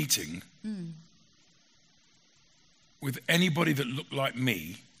have a meeting with anybody that looked like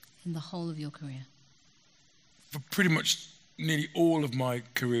me. In the whole of your career? For pretty much nearly all of my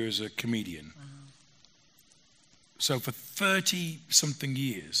career as a comedian. Wow. So for 30-something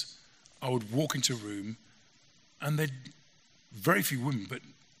years, I would walk into a room and there'd very few women, but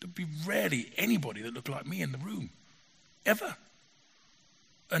there'd be rarely anybody that looked like me in the room, ever.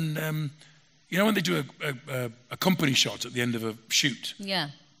 And you know when they do a company shot at the end of a shoot? Yeah.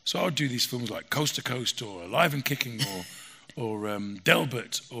 So I would do these films like Coast to Coast or Alive and Kicking or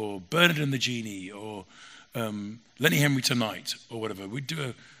Delbert or Bernard and the Genie or Lenny Henry Tonight or whatever. We'd do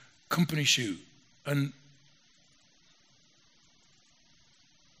a company shoot and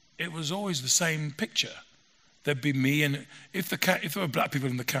it was always the same picture. There'd be me, and if there were black people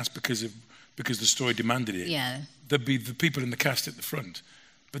in the cast because the story demanded it, there'd be the people in the cast at the front.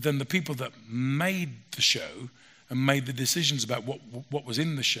 But then the people that made the show and made the decisions about what was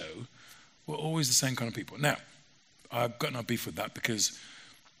in the show were always the same kind of people. Now, I've got no beef with that because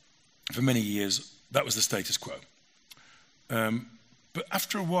for many years that was the status quo. But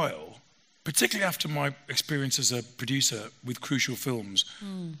after a while, particularly after my experience as a producer with Crucial Films,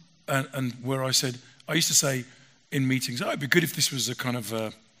 and where I used to say in meetings, it'd be good if this was a kind of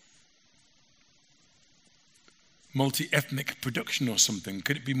a multi-ethnic production or something.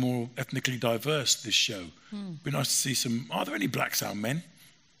 Could it be more ethnically diverse, this show? Be nice to see are there any black sound men,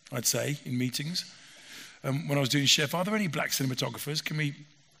 I'd say, in meetings. When I was doing Chef, are there any black cinematographers? Can we...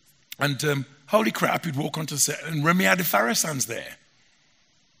 And holy crap, you'd walk onto the set and Remy Adefarasan's there.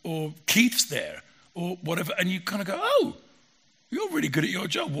 Or Keith's there. Or whatever. And you kind of go, oh, you're really good at your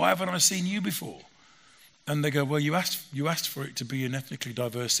job. Why haven't I seen you before? And they go, well, you asked for it to be an ethnically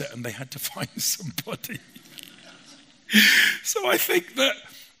diverse set and they had to find somebody. So I think that,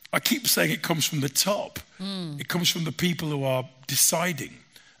 I keep saying it comes from the top. It comes from the people who are deciding.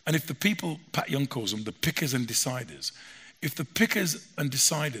 And if the people, Pat Young calls them, the pickers and deciders, if the pickers and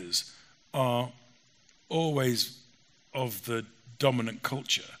deciders are always of the dominant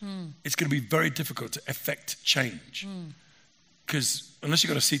culture, it's going to be very difficult to effect change. Because unless you've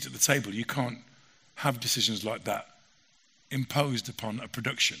got a seat at the table, you can't have decisions like that imposed upon a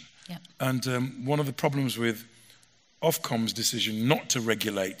production. Yep. And one of the problems with Ofcom's decision not to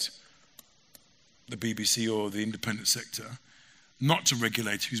regulate the BBC or the independent sector, not to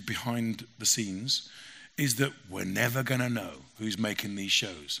regulate who's behind the scenes, is that we're never going to know who's making these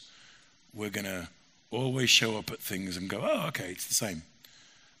shows. We're going to always show up at things and go, oh, okay, it's the same.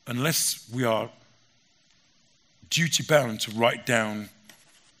 Unless we are duty-bound to write down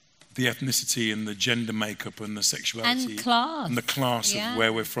the ethnicity and the gender makeup and the sexuality. And class. And the class of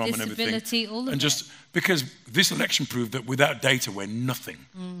where we're from and everything. Disability, all of it. And just because this election proved that without data, we're nothing.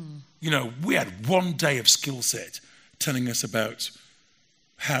 You know, we had one day of skill set telling us about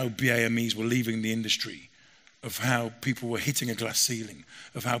how BAMEs were leaving the industry, of how people were hitting a glass ceiling,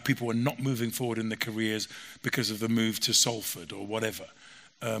 of how people were not moving forward in their careers because of the move to Salford or whatever.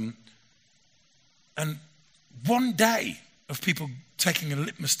 And one day of people taking a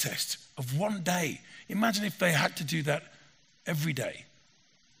litmus test, of one day. Imagine if they had to do that every day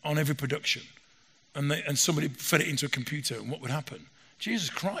on every production and somebody fed it into a computer and what would happen? Jesus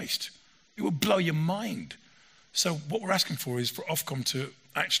Christ, it would blow your mind. So what we're asking for is for Ofcom to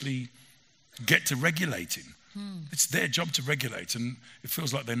actually get to regulating. It's their job to regulate, and it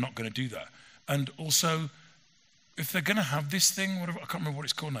feels like they're not going to do that. And also, if they're going to have this thing, whatever, I can't remember what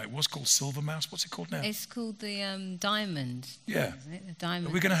it's called now. It was called Silver Mouse. What's it called now? It's called the Diamond. Yeah. Isn't it? The Diamond.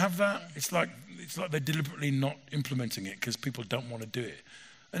 Are we going to have that? It's like they're deliberately not implementing it because people don't want to do it.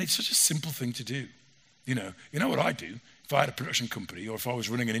 And it's such a simple thing to do. You know what I do? If I had a production company or if I was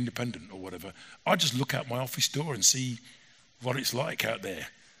running an independent or whatever, I'd just look out my office door and see what it's like out there.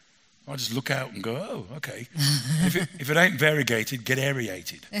 I just look out and go, oh, okay. if it ain't variegated, get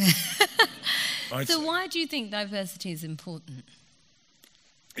aerated. So why do you think diversity is important?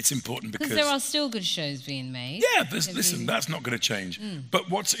 It's important because there are still good shows being made. Yeah, listen, that's not going to change. But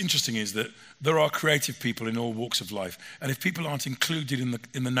what's interesting is that there are creative people in all walks of life, and if people aren't included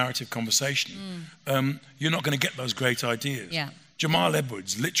in the narrative conversation, you're not going to get those great ideas. Yeah. Jamal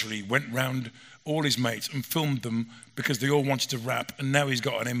Edwards literally went round all his mates and filmed them because they all wanted to rap, and now he's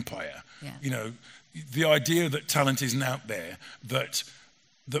got an empire. Yeah. You know, the idea that talent isn't out there, that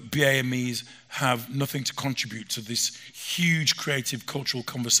that BAMEs have nothing to contribute to this huge creative cultural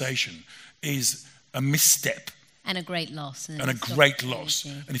conversation is a misstep. And a great loss. And a great loss.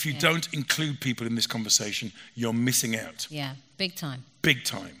 And if you don't include people in this conversation, you're missing out. Yeah, big time. Big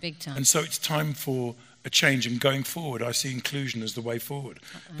time. Big time. And so it's time for a change, and going forward, I see inclusion as the way forward.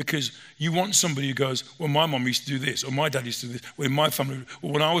 Because you want somebody who goes, well, my mum used to do this, or my dad used to do this, or in my family,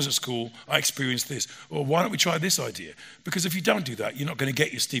 or when I was at school, I experienced this, or why don't we try this idea? Because if you don't do that, you're not going to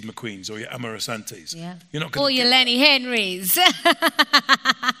get your Steve McQueens or your Amarasantes. Yeah. You're not going or your Lenny Henrys.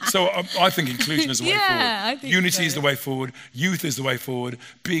 So I think inclusion is the way forward. I think Unity so. is the way forward. Youth is the way forward.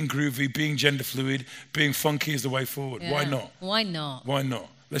 Being groovy, being gender fluid, being funky is the way forward. Yeah. Why not? Why not? Why not?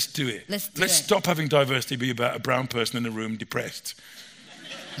 Let's do it. Let's stop having diversity be about a brown person in a room depressed.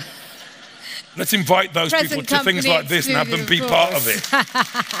 Let's invite those people to things like this and have them be part of it.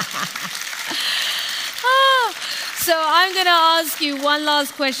 So I'm going to ask you one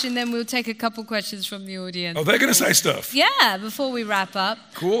last question, then we'll take a couple questions from the audience. Oh, they're going to say stuff? Yeah, before we wrap up.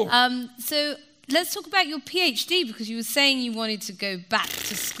 Cool. So let's talk about your PhD, because you were saying you wanted to go back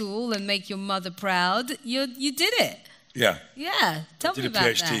to school and make your mother proud. You did it. Yeah. Yeah. Tell me about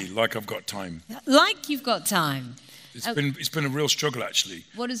that. Did a PhD, like I've got time. Like you've got time. It's been a real struggle, actually.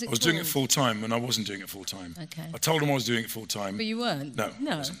 What is it I was doing it full time, and I wasn't doing it full time. Okay. I told them I was doing it full time. But you weren't? No.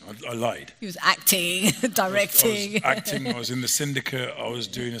 I wasn't. I lied. He was acting, directing. I was acting, I was in the syndicate, I was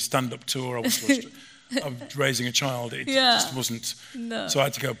doing a stand-up tour, I was raising a child. It just wasn't. No. So I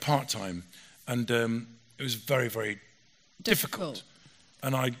had to go part-time. And it was very, very difficult.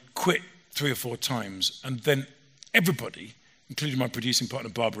 And I quit 3 or 4 times. And then everybody, including my producing partner,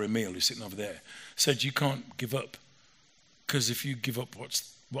 Barbara Emile, who's sitting over there, said, you can't give up. Because if you give up,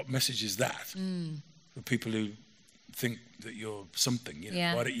 what message is that for people who think that you're something? You know?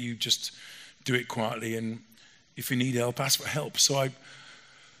 Yeah. Why don't you just do it quietly, and if you need help, ask for help. So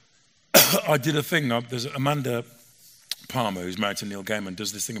I did a thing. There's Amanda Palmer, who's married to Neil Gaiman,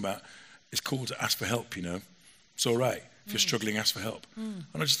 does this thing about, it's cool to ask for help, you know. It's all right. If you're struggling, ask for help. And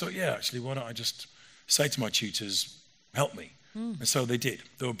I just thought, yeah, actually, why don't I just say to my tutors, help me? And so they did.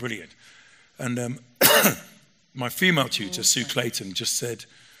 They were brilliant. And my female tutor, Sue Clayton, just said,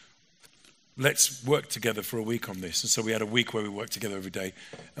 let's work together for a week on this. And so we had a week where we worked together every day.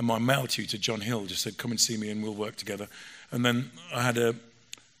 And my male tutor, John Hill, just said, come and see me and we'll work together. And then I had a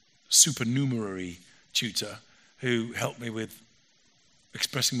supernumerary tutor who helped me with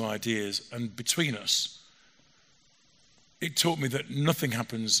expressing my ideas. And between us, it taught me that nothing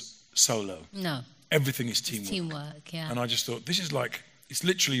happens solo. No. Everything is teamwork. It's teamwork, yeah. And I just thought, this is like, it's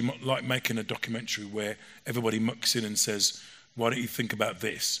literally like making a documentary where everybody mucks in and says, why don't you think about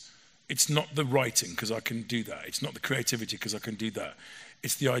this? It's not the writing, because I can do that. It's not the creativity, because I can do that.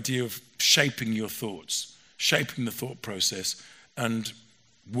 It's the idea of shaping your thoughts, shaping the thought process, and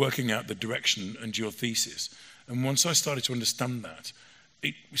working out the direction and your thesis. And once I started to understand that,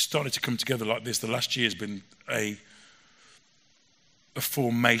 it started to come together like this. The last year has been a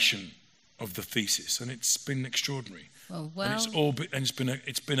formation of the thesis, and it's been extraordinary. And it's all been, and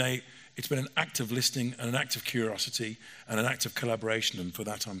it's been an act of listening and an act of curiosity and an act of collaboration, and for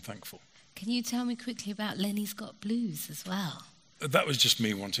that I'm thankful. Can you tell me quickly about Lenny's Got Blues as well? That was just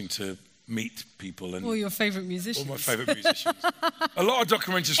me wanting to meet people and all your favourite musicians. All my favourite musicians. A lot of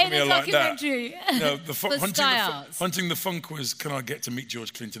documentaries for me are like that. No, Hunting the Funk was, can I get to meet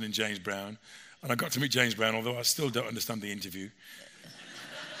George Clinton and James Brown? And I got to meet James Brown, although I still don't understand the interview.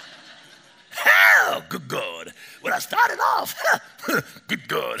 How? Good God. When I started off, good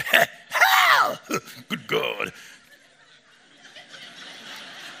God. How? Good God.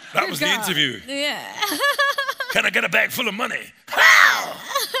 That was the interview. Yeah. Can I get a bag full of money? How?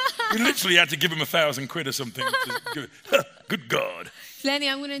 We literally had to give him £1,000 or something. Good God. Lenny,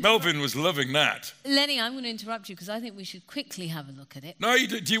 I'm going to Melvin was loving that. Lenny, I'm going to interrupt you because I think we should quickly have a look at it. No,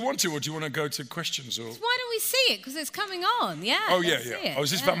 do you want to, or do you want to go to questions? Or? Why don't we see it? Because it's coming on. Yeah. Oh, yeah. Oh,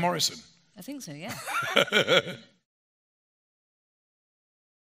 is this Van Morrison? I think so, yeah.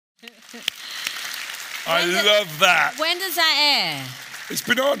 I love that. When does that air? It's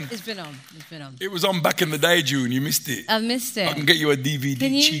been on. It's been on. It was on back in the day, June. You missed it. I missed it. I can get you a DVD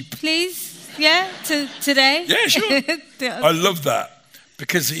can you, cheap. Please? Yeah? Today? Yeah, sure. I love that.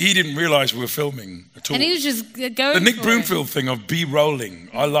 Because he didn't realise we were filming at all. And he was just going the Nick for Broomfield thing of B-rolling,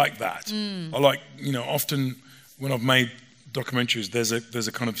 I like that. I like, often when I've made documentaries, there's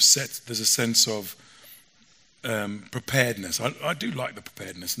a kind of there's a sense of preparedness. I do like the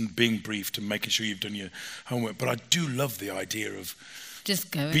preparedness and being briefed and making sure you've done your homework, but I do love the idea of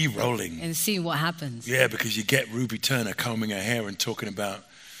just go B-rolling and see what happens. Yeah, because you get Ruby Turner combing her hair and talking about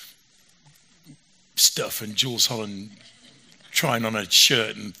stuff, and Jules Holland trying on a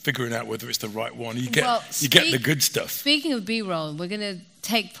shirt and figuring out whether it's the right one. You get the good stuff. Speaking of B-roll, we're going to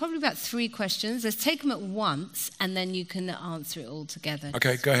take probably about 3 questions. Let's take them at once, and then you can answer it all together.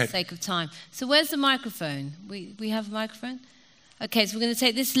 Okay, go ahead. For the sake of time. So where's the microphone? We have a microphone? Okay, so we're going to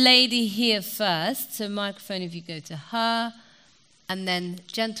take this lady here first. So microphone, if you go to her, and then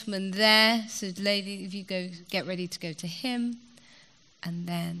gentleman there. So lady, if you go, get ready to go to him, and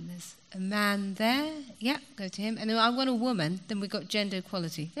then there's a man there. Yeah, go to him. And then I want a woman. Then we've got gender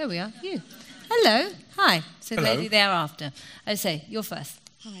equality. There we are. You. Hello. Hi. So Hello. lady thereafter. I say, you're first.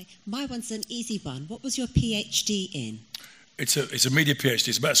 Hi. My one's an easy one. What was your PhD in? It's a media PhD.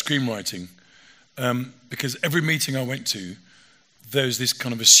 It's about screenwriting. Because every meeting I went to, there's this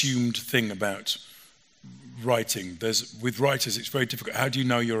kind of assumed thing about writing. With writers, it's very difficult. How do you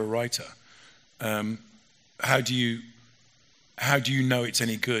know you're a writer? How do you know it's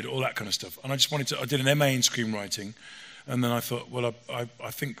any good? All that kind of stuff. And I did an MA in screenwriting, and then I thought, well,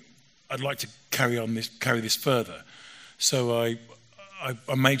 I think I'd like to carry this further. So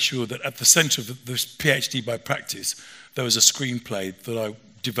I made sure that at the centre of this PhD by practice, there was a screenplay that I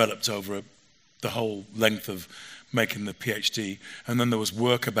developed over the whole length of making the PhD, and then there was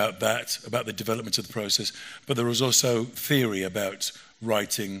work about that, about the development of the process, but there was also theory about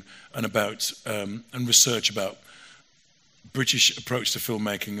writing and about and research about British approach to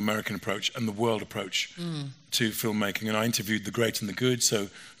filmmaking, American approach, and the world approach to filmmaking. And I interviewed the great and the good, so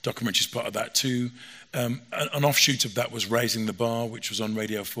documentary is part of that too. An offshoot of that was Raising the Bar, which was on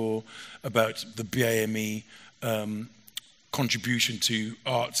Radio 4, about the BAME contribution to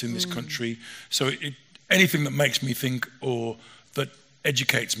arts in this country. So anything that makes me think or that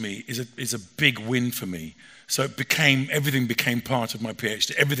educates me is a big win for me. So everything became part of my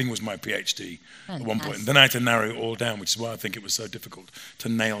PhD. Everything was my PhD at one point. And then I had to narrow it all down, which is why I think it was so difficult to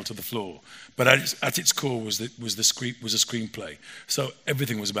nail to the floor. But at its core was a screenplay. So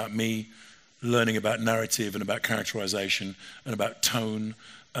everything was about me learning about narrative and about characterization and about tone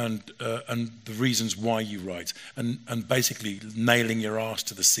and the reasons why you write, and basically nailing your arse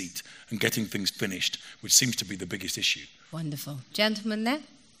to the seat and getting things finished, which seems to be the biggest issue. Wonderful. Gentleman there?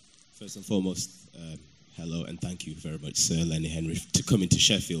 First and foremost, hello and thank you very much, Sir Lenny Henry, to come into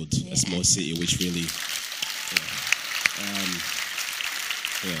Sheffield, a small city which really,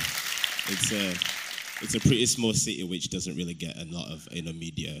 it's a pretty small city which doesn't really get a lot of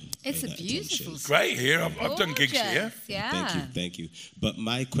media. It's a beautiful city. Great here. I've done gigs here. Yeah. Thank you. But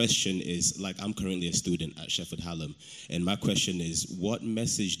my question is, I'm currently a student at Sheffield Hallam, and my question is, what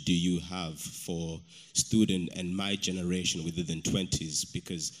message do you have for student and my generation within the 20s?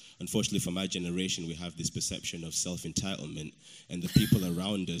 Because unfortunately for my generation, we have this perception of self-entitlement, and the people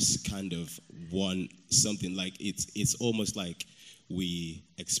around us kind of want something. Like it's almost like we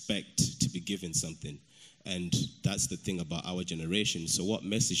expect to be given something. And that's the thing about our generation. So what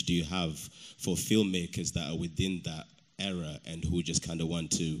message do you have for filmmakers that are within that era and who just kind of want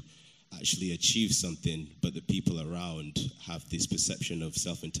to actually achieve something, but the people around have this perception of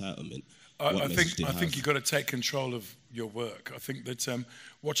self-entitlement? I think you've got to take control of your work. I think that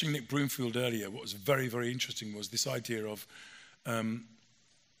watching Nick Broomfield earlier, what was very, very interesting was this idea of the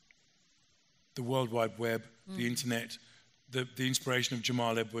World Wide Web, the internet, the inspiration of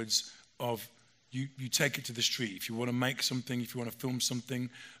Jamal Edwards, of you take it to the street. If you want to make something, if you want to film something,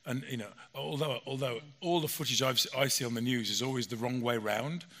 and although all the footage I see on the news is always the wrong way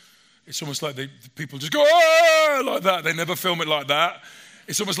round, it's almost like the people just go like that. They never film it like that.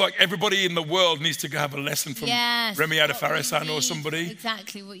 It's almost like everybody in the world needs to have a lesson from Remy Adefarasan or somebody.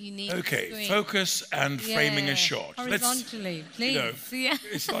 Exactly what you need. Okay, focus and framing a shot. Horizontally, please.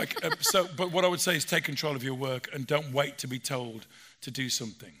 It's like But what I would say is take control of your work and don't wait to be told to do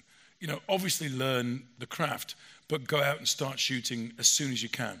something. Obviously learn the craft, but go out and start shooting as soon as you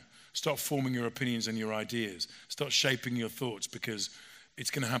can. Start forming your opinions and your ideas. Start shaping your thoughts, because it's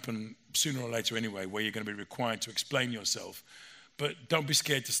going to happen sooner or later anyway, where you're going to be required to explain yourself. But don't be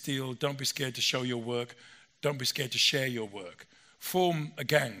scared to steal. Don't be scared to show your work. Don't be scared to share your work. Form a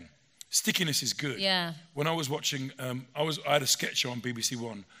gang. Stickiness is good. Yeah. When I was watching, I had a sketch show on BBC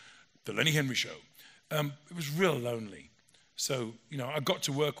One, the Lenny Henry Show. It was real lonely. So, I got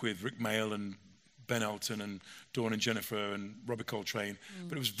to work with Rick Mayall and Ben Elton and Dawn and Jennifer and Robbie Coltrane,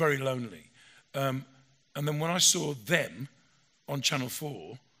 but it was very lonely. And then when I saw them on Channel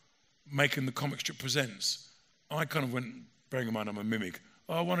 4 making the Comic Strip Presents, I kind of went, bearing in mind I'm a mimic,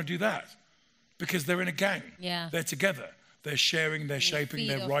 I want to do that. Because they're in a gang. Yeah. They're together. They're sharing, they're shaping,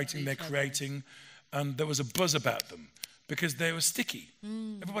 they're writing, they're creating. And there was a buzz about them because they were sticky.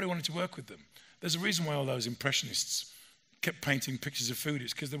 Everybody wanted to work with them. There's a reason why all those impressionists kept painting pictures of food.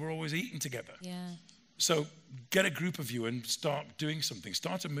 It's because they were always eating together. Yeah. So get a group of you and start doing something.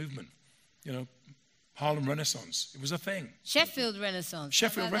 Start a movement. You know, Harlem Renaissance. It was a thing. Sheffield Renaissance.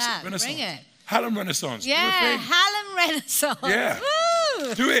 Sheffield Renaissance. Bring it. Hallam Renaissance. Yeah, Hallam Renaissance. Yeah.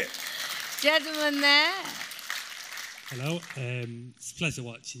 Woo! Do it. Gentleman there. Hello, it's a pleasure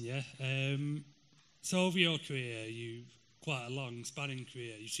watching you. So over your career, quite a long spanning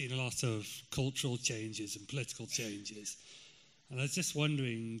career, you've seen a lot of cultural changes and political changes. And I was just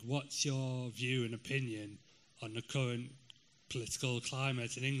wondering, what's your view and opinion on the current political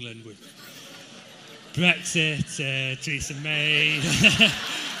climate in England with Brexit, Theresa May,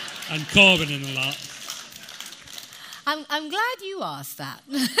 and Corbyn and a lot? I'm glad you asked that.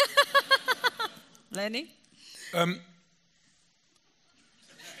 Lenny? I'm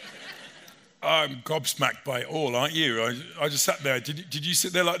gobsmacked by it all, aren't you? I just sat there. Did you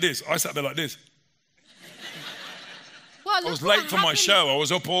sit there like this? I sat there like this. Well, I was late for my show. I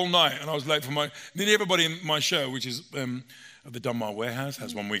was up all night, and I was late for nearly everybody in my show, which is at the Dunbar Warehouse,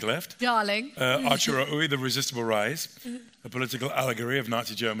 has 1 week left. Darling. Archer Ui, The Resistible Rise, a political allegory of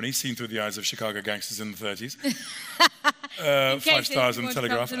Nazi Germany, seen through the eyes of Chicago gangsters in the 30s. 5 stars in the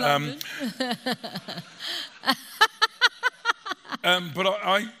Telegraph. But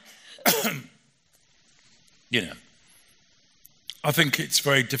I you know, I think it's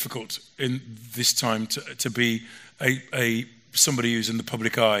very difficult in this time to be somebody who's in the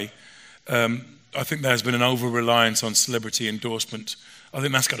public eye. I think there's been an over-reliance on celebrity endorsement. I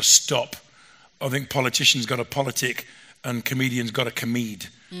think that's got to stop. I think politicians got to politic and comedians got to comede.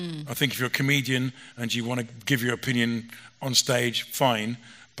 I think if you're a comedian and you want to give your opinion on stage, fine.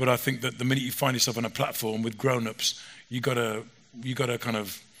 But I think that the minute you find yourself on a platform with grown-ups, you got to kind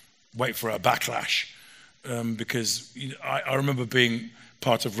of wait for a backlash. Because I remember being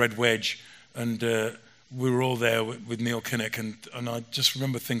part of Red Wedge, and we were all there with Neil Kinnock, and I just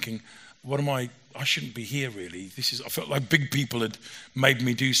remember thinking, what am I shouldn't be here really. I felt like big people had made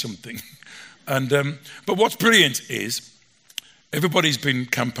me do something. And but what's brilliant is everybody's been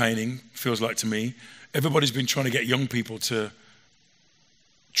campaigning, feels like to me. Everybody's been trying to get young people to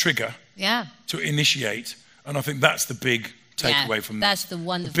trigger, to initiate, and I think that's the big takeaway from that's this. the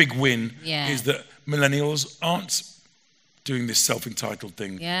wonderful big win is that millennials aren't doing this self-entitled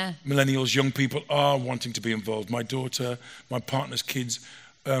thing. Millennials, young people are wanting to be involved. My daughter, my partner's kids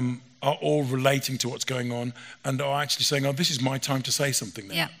are all relating to what's going on and are actually saying, oh, this is my time to say something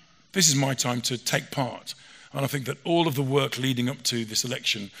now. This is my time to take part. And I think that all of the work leading up to this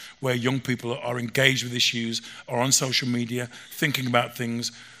election, where young people are engaged with issues, are on social media, thinking about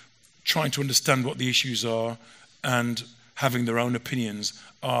things, trying to understand what the issues are, and having their own opinions,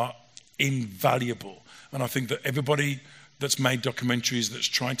 are invaluable. And I think that everybody that's made documentaries, that's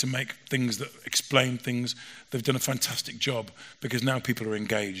trying to make things that explain things, they've done a fantastic job, because now people are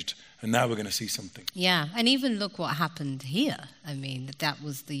engaged and now we're going to see something. Yeah, and even look what happened here. I mean, that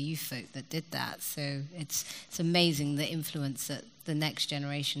was the youth vote that did that. So it's amazing the influence that the next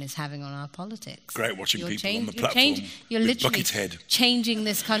generation is having on our politics. Great watching people on the platform with bucket head. Changing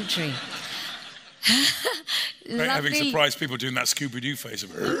this country. Great having surprised people doing that Scooby-Doo face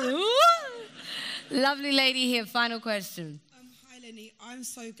of Lovely lady here, final question. Hi Lenny, I'm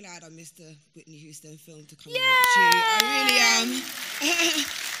so glad I missed the Whitney Houston film to come and watch you. I really am.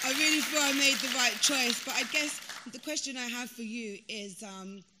 I really feel I made the right choice. But I guess the question I have for you is,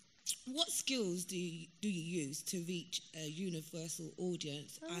 what skills do you use to reach a universal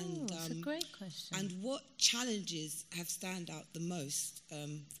audience? And that's a great question. And what challenges have stand out the most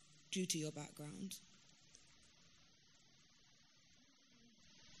due to your background?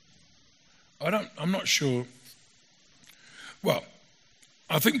 I'm not sure. Well,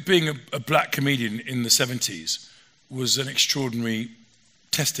 I think being a black comedian in the 70s was an extraordinary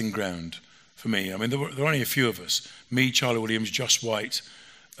testing ground for me. I mean, there were only a few of us. Me, Charlie Williams, Josh White,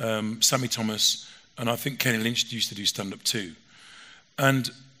 Sammy Thomas, and I think Kenny Lynch used to do stand-up too.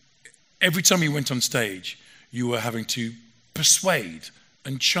 And every time you went on stage, you were having to persuade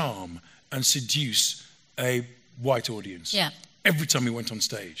and charm and seduce a white audience. Every time you went on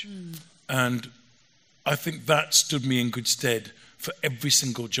stage. And I think that stood me in good stead for every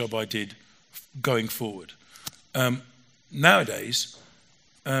single job I did going forward. Nowadays,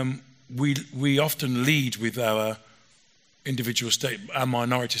 we often lead with our individual state, our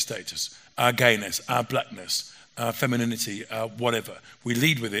minority status, our gayness, our blackness, our femininity, our whatever. We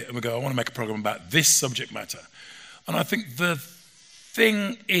lead with it and we go, I want to make a program about this subject matter. And I think the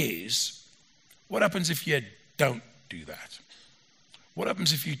thing is, what happens if you don't do that? What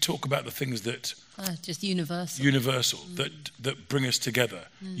happens if you talk about the things that just universal, that bring us together,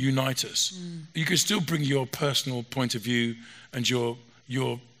 unite us? You can still bring your personal point of view and your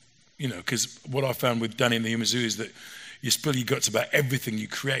you know, because what I found with Danny and the Human Zoo is that you spill your guts about everything you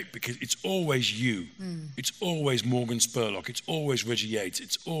create because it's always you. It's always Morgan Spurlock. It's always Reggie Yates.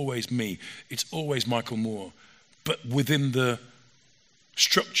 It's always me. It's always Michael Moore. But within the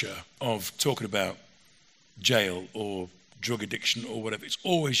structure of talking about jail or drug addiction or whatever, it's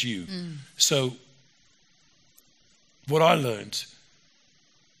always you. So what I learned,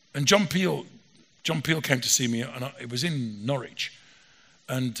 and John Peel came to see me, and it was in Norwich,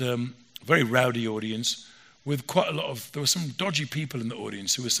 and very rowdy audience with quite a lot of, there were some dodgy people in the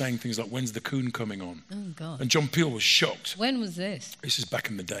audience who were saying things like, when's the coon coming on? Oh, God. And John Peel was shocked. When was this? This is back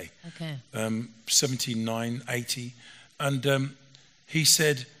in the day. Okay. 79, 80. And he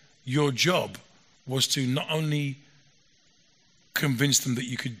said, your job was to not only convince them that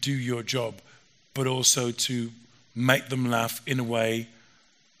you could do your job, but also to make them laugh in a way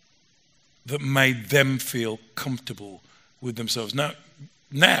that made them feel comfortable with themselves.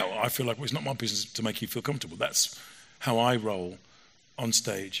 Now I feel like, well, it's not my business to make you feel comfortable. That's how I roll on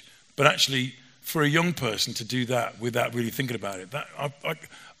stage. But actually, for a young person to do that without really thinking about it, that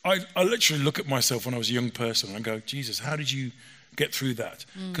I literally look at myself when I was a young person and I go, Jesus, how did you get through that?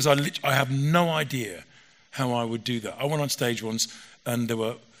 Because I have no idea how I would do that. I went on stage once and there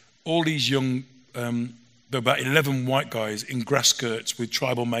were all these young, there were about 11 white guys in grass skirts with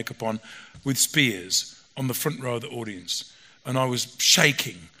tribal makeup on, with spears on the front row of the audience. And I was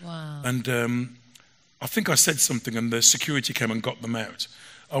shaking. Wow. And I think I said something and the security came and got them out.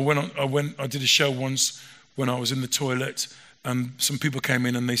 I did a show once when I was in the toilet and some people came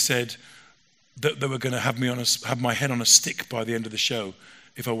in and they said that they were going to have my head on a stick by the end of the show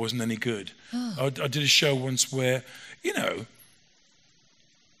if I wasn't any good. I did a show once where, you know,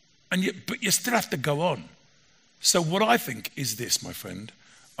 but you still have to go on. So what I think is this, my friend.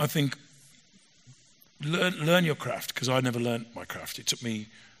 I think learn your craft, because I never learned my craft. It took me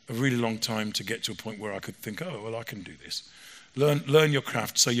a really long time to get to a point where I could think, oh, well, I can do this. Learn your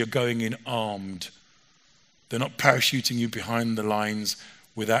craft so you're going in armed. They're not parachuting you behind the lines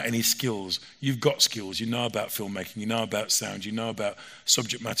without any skills. You've got skills. You know about filmmaking. You know about sound. You know about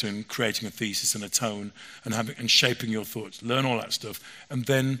subject matter and creating a thesis and a tone and shaping your thoughts. Learn all that stuff. And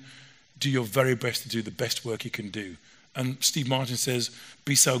then do your very best to do the best work you can do. And Steve Martin says,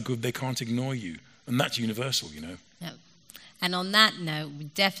 be so good they can't ignore you. And that's universal, you know. No. And on that note, we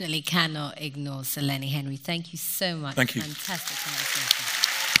definitely cannot ignore Sir Lenny Henry. Thank you so much. Thank you. Fantastic conversation.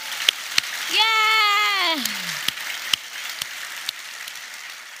 Yeah!